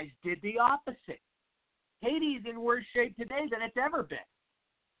 You guys did the opposite. Haiti's in worse shape today than it's ever been.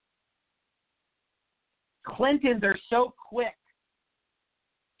 Clintons are so quick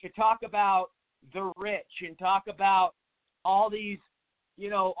to talk about the rich and talk about all these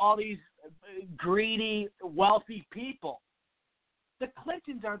greedy, wealthy people. The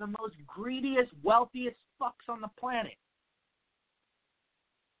Clintons are the most greediest, wealthiest fucks on the planet.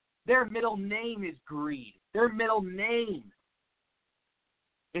 Their middle name is greed. Their middle name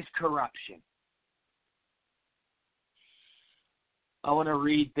is corruption. I want to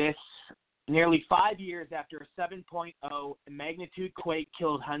read this. Nearly 5 years after a 7.0 magnitude quake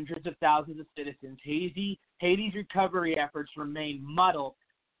killed hundreds of thousands of citizens, Haiti's recovery efforts remain muddled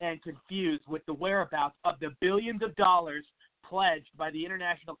and confused with the whereabouts of the billions of dollars pledged by the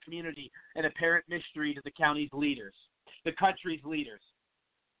international community, an apparent mystery to the country's leaders.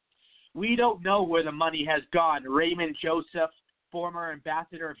 We don't know where the money has gone, Raymond Joseph, former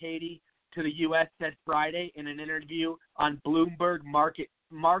ambassador of Haiti to the U.S., said Friday in an interview on Bloomberg Market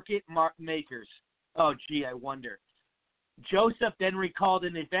Makers. Oh, gee, I wonder. Joseph then recalled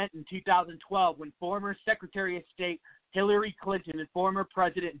an event in 2012 when former Secretary of State Hillary Clinton and former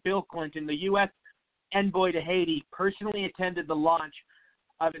President Bill Clinton, the U.S. envoy to Haiti, personally attended the launch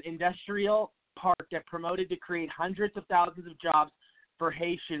of an industrial park that promoted to create hundreds of thousands of jobs for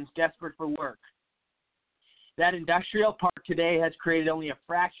Haitians desperate for work. That industrial park today has created only a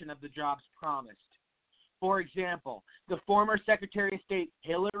fraction of the jobs promised. For example, the former Secretary of State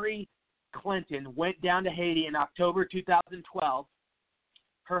Hillary Clinton went down to Haiti in October 2012.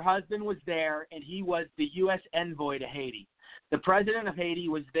 Her husband was there, and he was the U.S. envoy to Haiti. The president of Haiti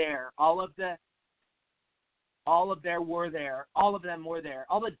was there. All of them were there. All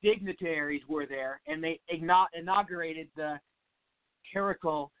the dignitaries were there, and they inaugurated the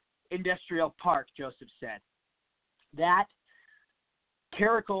Caracol Industrial Park, Joseph said. That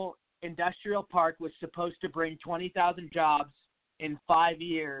Caracol Industrial Park was supposed to bring 20,000 jobs in 5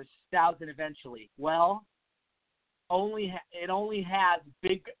 years, 1,000 eventually. Well, it only has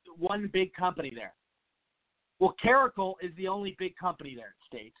one big company there. Well, Caracol is the only big company there, it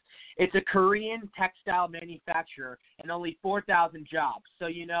states. It's a Korean textile manufacturer and only 4,000 jobs. So,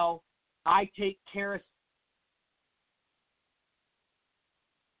 I take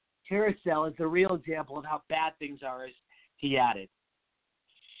Carousel is the real example of how bad things are, as he added.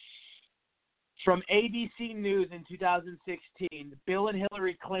 From ABC News in 2016, Bill and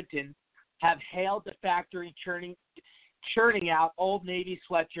Hillary Clinton have hailed the factory churning out Old Navy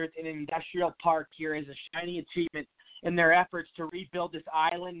sweatshirts in an industrial park here as a shining achievement in their efforts to rebuild this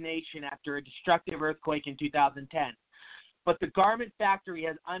island nation after a destructive earthquake in 2010. But the garment factory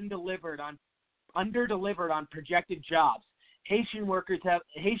has underdelivered on projected jobs. Haitian workers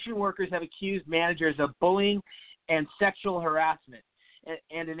have accused managers of bullying and sexual harassment.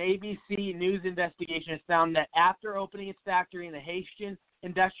 And an ABC News investigation has found that after opening its factory in the Haitian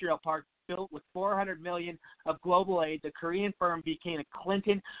Industrial Park, built with $400 million of global aid, the Korean firm became a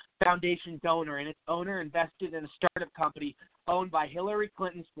Clinton Foundation donor, and its owner invested in a startup company owned by Hillary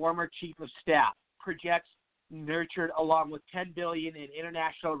Clinton's former chief of staff. Projects nurtured along with $10 billion in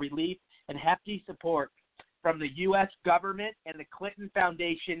international relief and hefty support from the U.S. government and the Clinton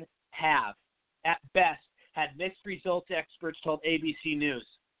Foundation have, at best, had mixed results, experts told ABC News.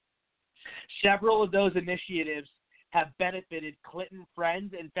 Several of those initiatives have benefited Clinton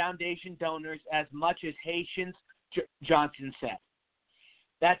friends and foundation donors as much as Haitians, Johnson said.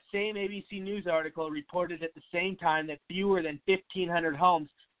 That same ABC News article reported at the same time that fewer than 1,500 homes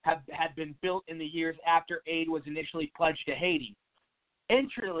had been built in the years after aid was initially pledged to Haiti.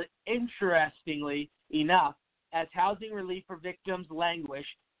 Interestingly enough, as housing relief for victims languished,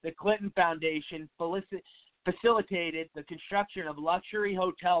 the Clinton Foundation facilitated the construction of luxury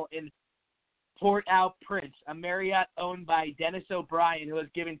hotel in Port-au-Prince, a Marriott owned by Dennis O'Brien, who has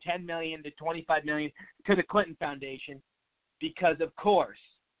given $10 million to $25 million to the Clinton Foundation because, of course,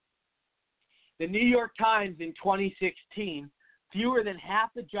 the New York Times in 2016, fewer than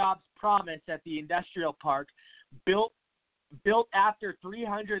half the jobs promised at the industrial park built after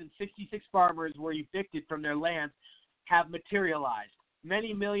 366 farmers were evicted from their lands have materialized.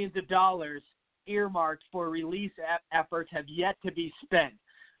 Many millions of dollars earmarked for relief efforts have yet to be spent.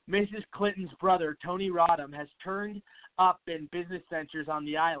 Mrs. Clinton's brother, Tony Rodham, has turned up in business ventures on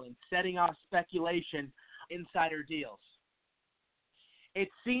the island, setting off speculation insider deals. It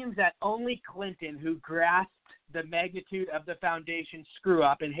seems that only Clinton, who grasped the magnitude of the foundation's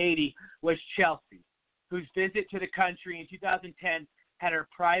screw-up in Haiti, was Chelsea, whose visit to the country in 2010 had her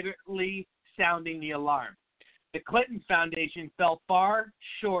privately sounding the alarm. The Clinton Foundation fell far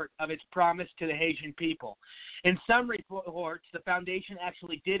short of its promise to the Haitian people. In some reports, the foundation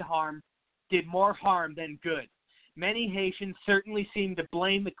actually did more harm than good. Many Haitians certainly seem to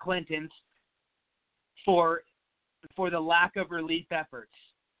blame the Clintons for the lack of relief efforts.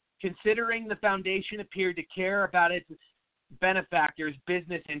 Considering the foundation appeared to care about its benefactors'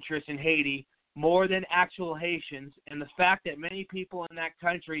 business interests in Haiti more than actual Haitians, and the fact that many people in that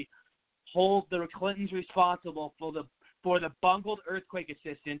country hold the Clintons responsible for the bungled earthquake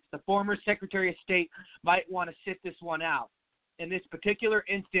assistance, the former Secretary of State might want to sit this one out. In this particular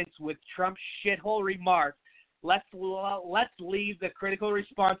instance, with Trump's shithole remark, let's leave the critical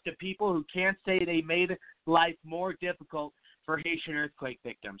response to people who can't say they made life more difficult for Haitian earthquake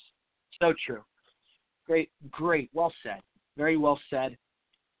victims. So true. Great. Well said. Very well said.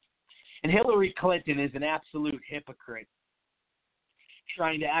 And Hillary Clinton is an absolute hypocrite,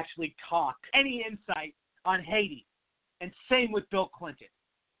 trying to actually talk any insight on Haiti. And same with Bill Clinton.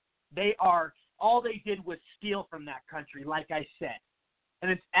 All they did was steal from that country, like I said. And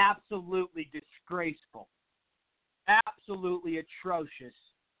it's absolutely disgraceful, absolutely atrocious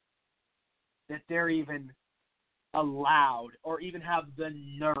that they're even allowed or even have the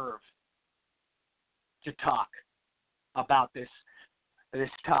nerve to talk about this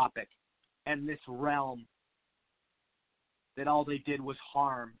topic and this realm that all they did was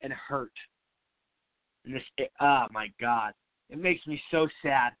harm and hurt And oh my God, it makes me so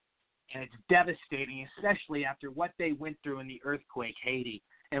sad, and it's devastating, especially after what they went through in the earthquake, Haiti,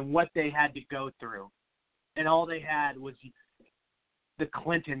 and what they had to go through, and all they had was the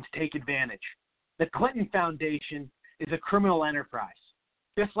Clintons take advantage. The Clinton Foundation is a criminal enterprise,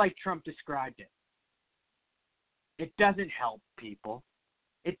 just like Trump described it. It doesn't help people.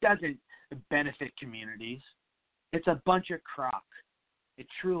 It doesn't benefit communities. It's a bunch of crock. It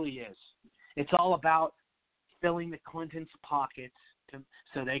truly is. It's all about filling the Clintons' pockets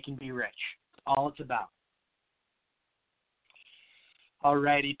so they can be rich. That's all it's about.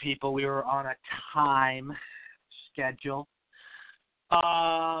 Alrighty, people, we were on a time schedule.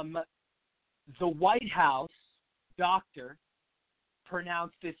 The White House doctor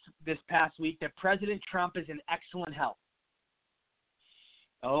pronounced this past week that President Trump is in excellent health.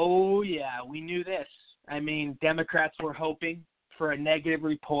 Oh, yeah, we knew this. I mean, Democrats were hoping for a negative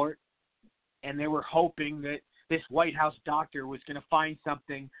report, and they were hoping that this White House doctor was going to find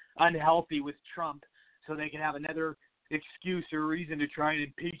something unhealthy with Trump so they could have another excuse or reason to try and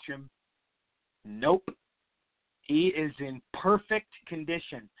impeach him. Nope. He is in perfect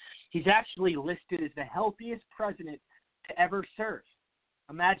condition. He's actually listed as the healthiest president to ever serve.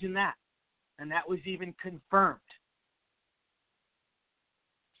 Imagine that. And that was even confirmed.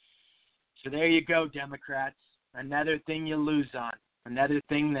 So there you go, Democrats. Another thing you lose on. Another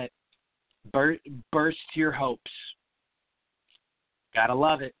thing that bursts your hopes. Gotta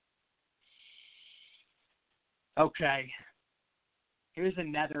love it. Okay. Here's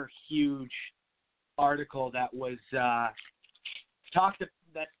another huge article that was that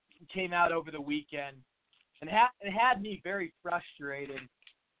came out over the weekend, and it had me very frustrated,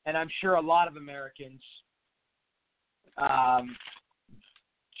 and I'm sure a lot of Americans.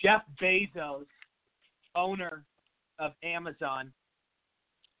 Jeff Bezos, owner of Amazon.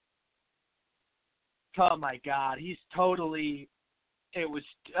 Oh my God, he's totally.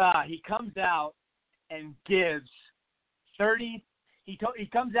 He comes out and gives 30. He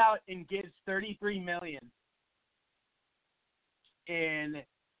comes out and gives $33 million in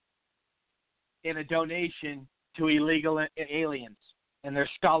a donation to illegal aliens and their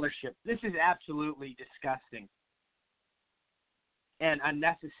scholarship. This is absolutely disgusting and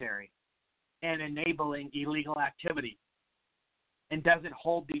unnecessary and enabling illegal activity and doesn't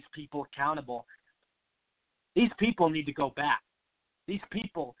hold these people accountable. These people need to go back. These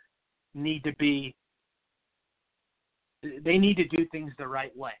people need to be they need to do things the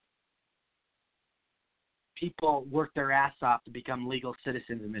right way. People work their ass off to become legal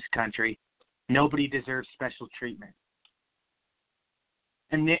citizens in this country. Nobody deserves special treatment.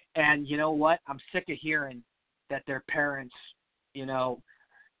 And you know what? I'm sick of hearing that their parents,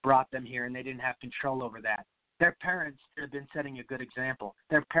 brought them here and they didn't have control over that. Their parents should have been setting a good example.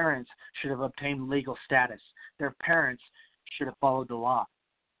 Their parents should have obtained legal status. Their parents should have followed the law.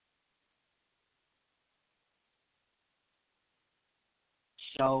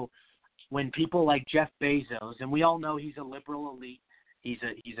 So when people like Jeff Bezos, and we all know he's a liberal elite, he's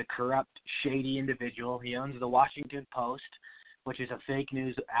a corrupt, shady individual. He owns the Washington Post, which is a fake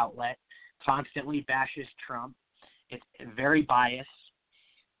news outlet, constantly bashes Trump. It's very biased.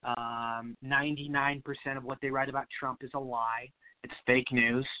 99% of what they write about Trump is a lie. It's fake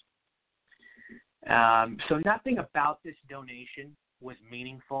news. So nothing about this donation was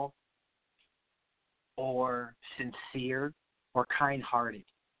meaningful or sincere or kind-hearted.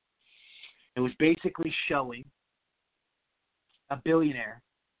 It was basically showing a billionaire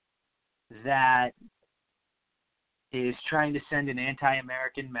that is trying to send an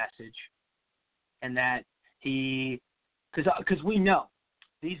anti-American message, and that because we know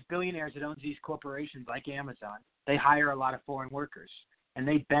these billionaires that own these corporations like Amazon, they hire a lot of foreign workers, and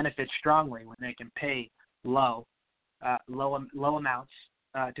they benefit strongly when they can pay low amounts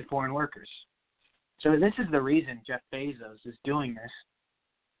to foreign workers. So this is the reason Jeff Bezos is doing this.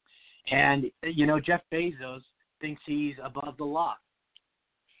 And, Jeff Bezos thinks he's above the law.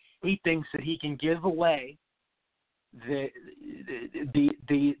 He thinks that he can give away this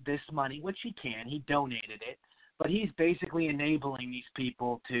money, which he can. He donated it. But he's basically enabling these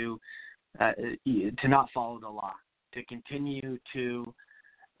people to not follow the law, to continue to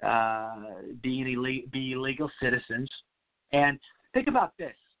be illegal citizens. And think about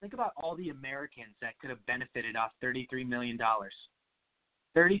this. Think about all the Americans that could have benefited off $33 million.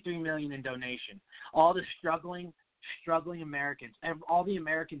 $33 million in donation. All the struggling Americans, and all the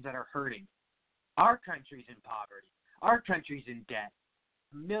Americans that are hurting. Our country's in poverty. Our country's in debt.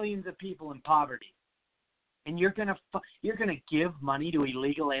 Millions of people in poverty. And you're gonna give money to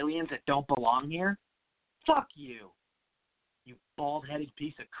illegal aliens that don't belong here? Fuck you, you bald-headed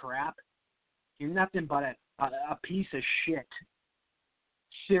piece of crap. You're nothing but a piece of shit.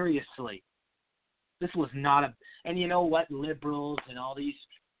 Seriously. This was not a... And you know what? Liberals and all these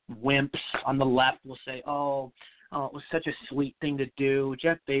wimps on the left will say, oh, it was such a sweet thing to do.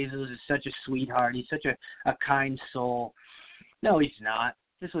 Jeff Bezos is such a sweetheart. He's such a kind soul. No, he's not.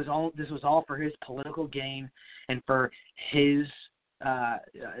 This was all for his political gain and for his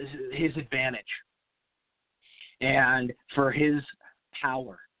advantage and for his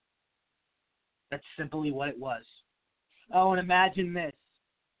power. That's simply what it was. Oh, and imagine this.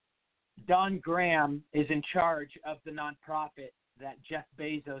 Don Graham is in charge of the nonprofit that Jeff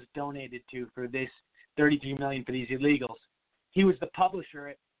Bezos donated to for this $33 million for these illegals. He was the publisher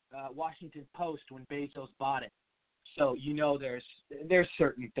at Washington Post when Bezos bought it. So you know there's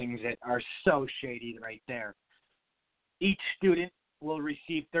certain things that are so shady right there. Each student will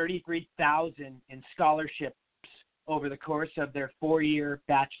receive $33,000 in scholarships over the course of their 4-year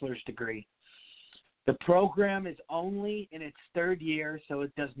bachelor's degree. The program is only in its 3rd year, so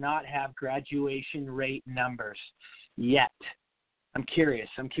it does not have graduation rate numbers yet. I'm curious.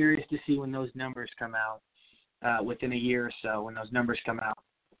 I'm curious to see when those numbers come out, within a year or so, when those numbers come out.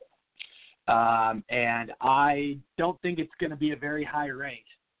 And I don't think it's going to be a very high rate.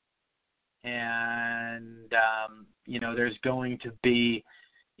 And, there's going to be,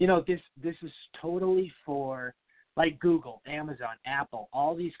 this is totally for, like Google, Amazon, Apple,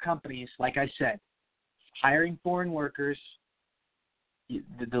 all these companies, like I said, hiring foreign workers,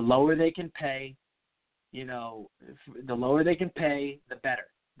 the lower they can pay, the lower they can pay, the better.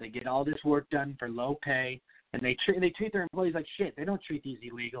 They get all this work done for low pay, and they treat their employees like shit. They don't treat these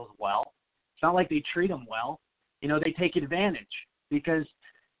illegals well. It's not like they treat them well. They take advantage because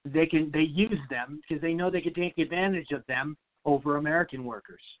they use them because they know they can take advantage of them over American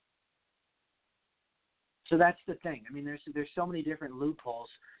workers. So that's the thing. I mean, there's so many different loopholes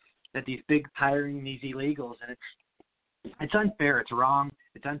that these big hiring these illegals, and it's unfair. It's wrong.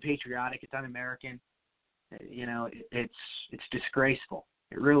 It's unpatriotic. It's un-American. It's disgraceful.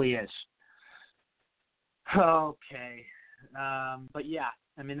 It really is. Okay, but yeah,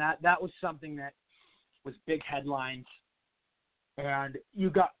 I mean that was something that was big headlines, and you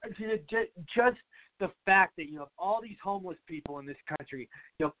got just the fact that you have all these homeless people in this country,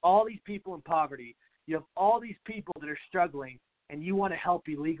 you have all these people in poverty, you have all these people that are struggling, and you want to help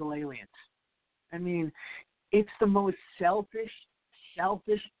illegal aliens. I mean, it's the most selfish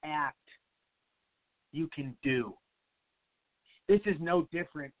act you can do. This is no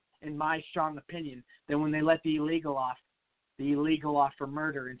different, in my strong opinion, than when they let the illegal off for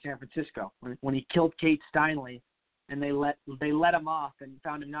murder in San Francisco. When he killed Kate Steinle, and they let him off and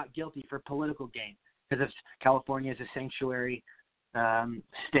found him not guilty for political gain because California is a sanctuary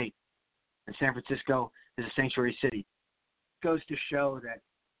state, and San Francisco is a sanctuary city. Goes to show that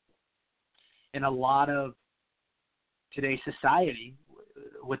in a lot of today's society,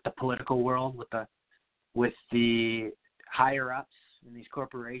 with the political world, with the higher ups in these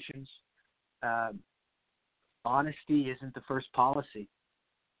corporations, honesty isn't the first policy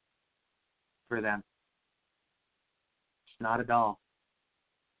for them. It's not at all.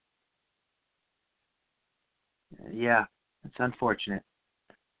 Yeah, it's unfortunate.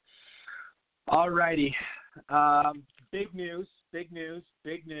 All righty. Big news. The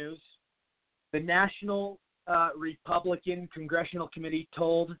National Republican Congressional Committee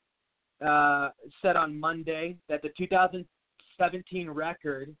said on Monday that the 2017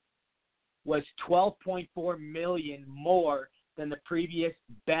 record was 12.4 million more than the previous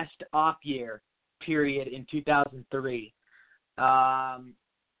best off year period in 2003.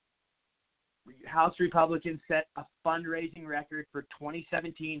 House Republicans set a fundraising record for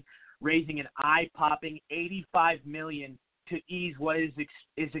 2017, raising an eye-popping $85 million to ease what is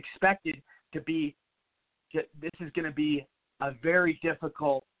expected to be. This is going to be a very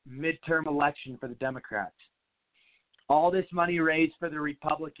difficult midterm election for the Democrats. All this money raised for the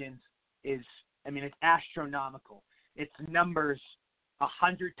Republicans it's astronomical. It's numbers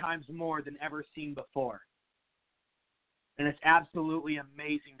 100 times more than ever seen before. And it's absolutely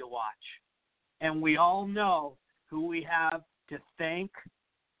amazing to watch. And we all know who we have to thank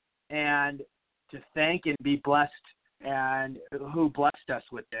and be blessed, and who blessed us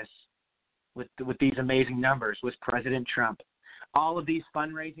with this, with these amazing numbers, was President Trump. All of these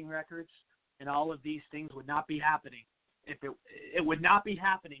fundraising records and all of these things would not be happening if it would not be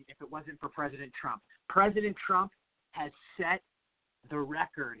happening if it wasn't for President Trump. President Trump has set the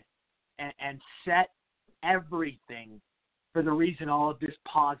record and set everything for the reason all of this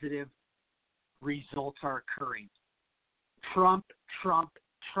positive results are occurring. Trump.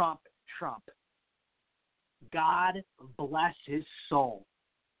 God bless his soul.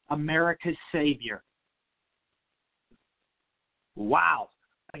 America's savior. Wow.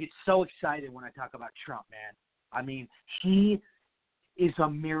 I get so excited when I talk about Trump, man. I mean, he is a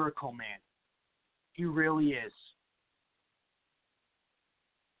miracle man. He really is.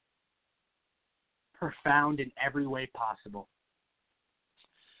 Profound in every way possible.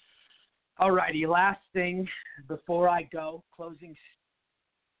 All righty, last thing before I go, closing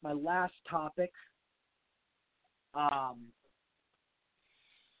my last topic. I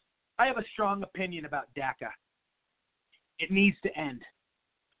have a strong opinion about DACA. It needs to end.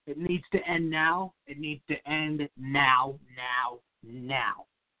 It needs to end now. It needs to end now.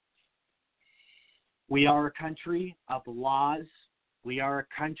 We are a country of laws. We are a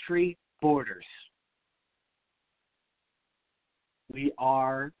country borders. We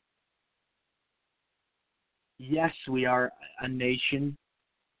are a nation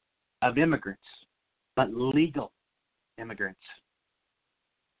of immigrants, but legal immigrants.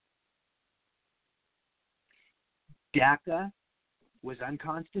 DACA was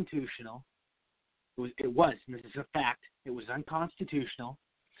unconstitutional. It was, and this is a fact, it was unconstitutional.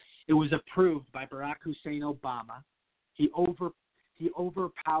 It was approved by Barack Hussein Obama. He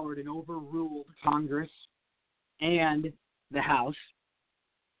overpowered and overruled Congress and the House.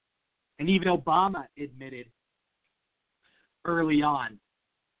 And even Obama admitted early on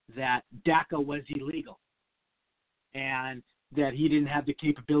that DACA was illegal and that he didn't have the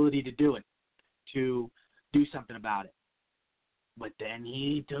capability to do something about it. But then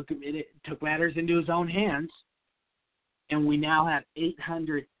he took matters into his own hands, and we now have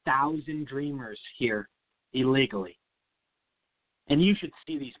 800,000 dreamers here illegally. And you should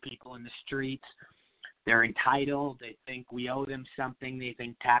see these people in the streets. They're entitled. They think we owe them something. They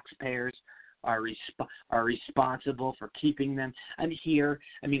think taxpayers are responsible for keeping them here.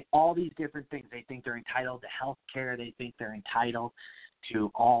 I mean, all these different things. They think they're entitled to health care. They think they're entitled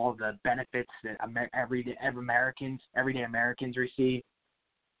to all the benefits that everyday Americans receive.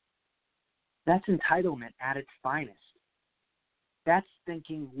 That's entitlement at its finest. That's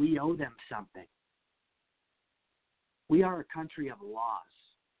thinking we owe them something. We are a country of laws.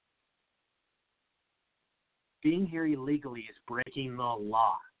 Being here illegally is breaking the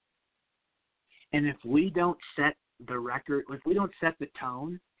law. And if we don't set the record, if we don't set the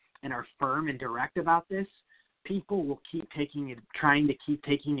tone and are firm and direct about this, people will trying to keep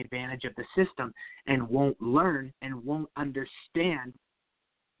taking advantage of the system and won't learn and won't understand.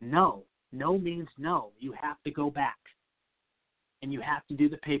 No means no. You have to go back. And you have to do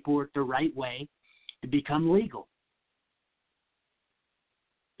the paperwork the right way to become legal.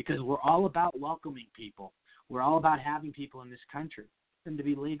 Because we're all about welcoming people. We're all about having people in this country and to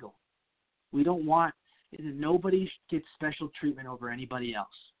be legal. We don't want, nobody gets special treatment over anybody else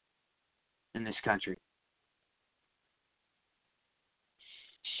in this country.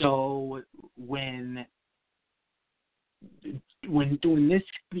 So when this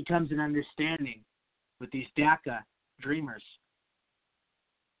becomes an understanding with these DACA dreamers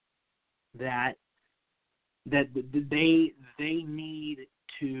that they need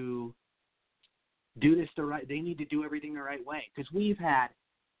to do this they need to do everything the right way, because we've had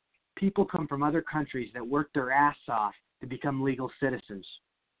people come from other countries that work their ass off to become legal citizens.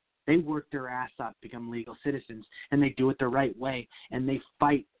 They work their ass off to become legal citizens, and they do it the right way, and they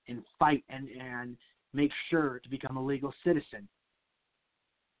fight and make sure to become a legal citizen.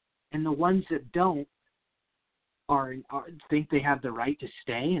 And the ones that don't think they have the right to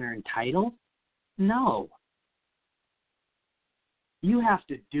stay and are entitled? No. You have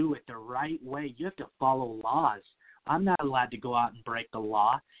to do it the right way. You have to follow laws. I'm not allowed to go out and break the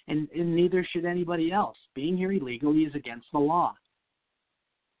law, and neither should anybody else. Being here illegally is against the law.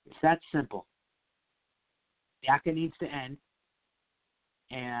 It's that simple. DACA needs to end,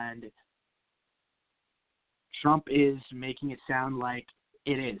 and Trump is making it sound like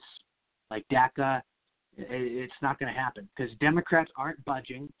it is. Like DACA, it's not going to happen, because Democrats aren't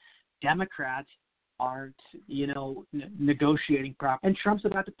budging. Democrats aren't, negotiating properly. And Trump's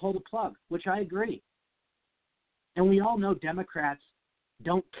about to pull the plug, which I agree. And we all know Democrats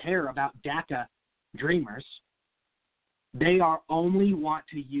don't care about DACA dreamers. They only want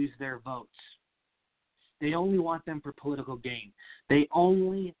to use their votes. They only want them for political gain. They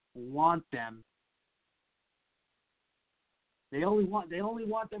only want them. They only want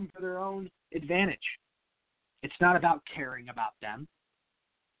them for their own advantage. It's not about caring about them.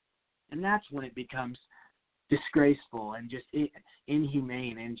 And that's when it becomes disgraceful and just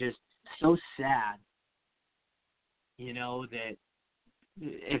inhumane and just so sad, that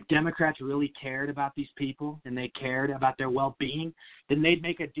if Democrats really cared about these people and they cared about their well-being, then they'd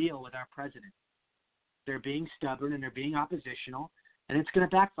make a deal with our president. They're being stubborn and they're being oppositional, And it's going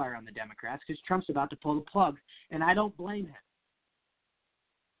to backfire on the Democrats because Trump's about to pull the plug, and I don't blame him.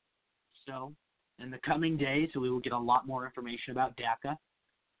 So in the coming days, we will get a lot more information about DACA,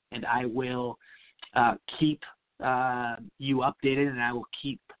 and I will keep you updated, and I will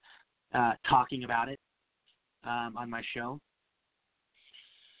keep talking about it on my show.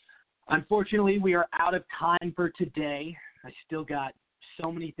 Unfortunately, we are out of time for today. I still got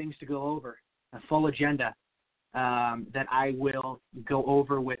so many things to go over, a full agenda that I will go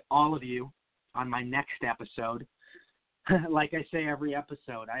over with all of you on my next episode. Like I say every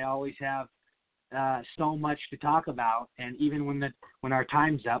episode, I always have so much to talk about, and even when our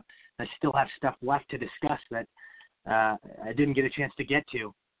time's up, I still have stuff left to discuss that I didn't get a chance to get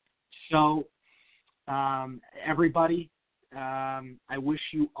to. So, everybody, I wish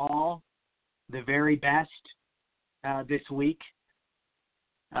you all the very best this week.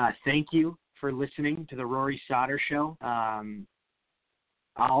 Thank you for listening to the Rory Sauter Show.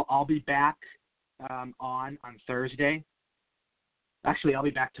 I'll be back on Thursday. Actually, I'll be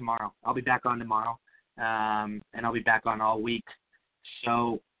back tomorrow. I'll be back on tomorrow, and I'll be back on all week.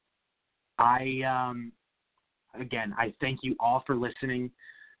 So, again, I thank you all for listening.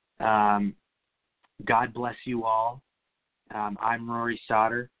 God bless you all. I'm Rory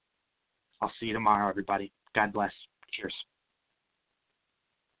Sauter. I'll see you tomorrow, everybody. God bless. Cheers.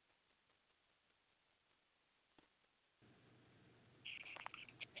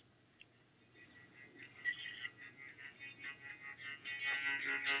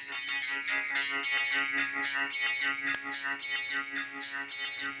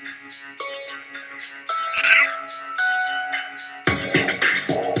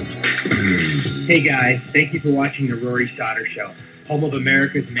 Hey guys, thank you for watching the Rory Sauter Show, home of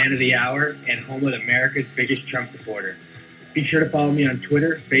America's Man of the Hour and home of America's biggest Trump supporter. Be sure to follow me on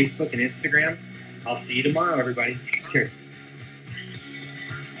Twitter, Facebook, and Instagram. I'll see you tomorrow, everybody. Cheers.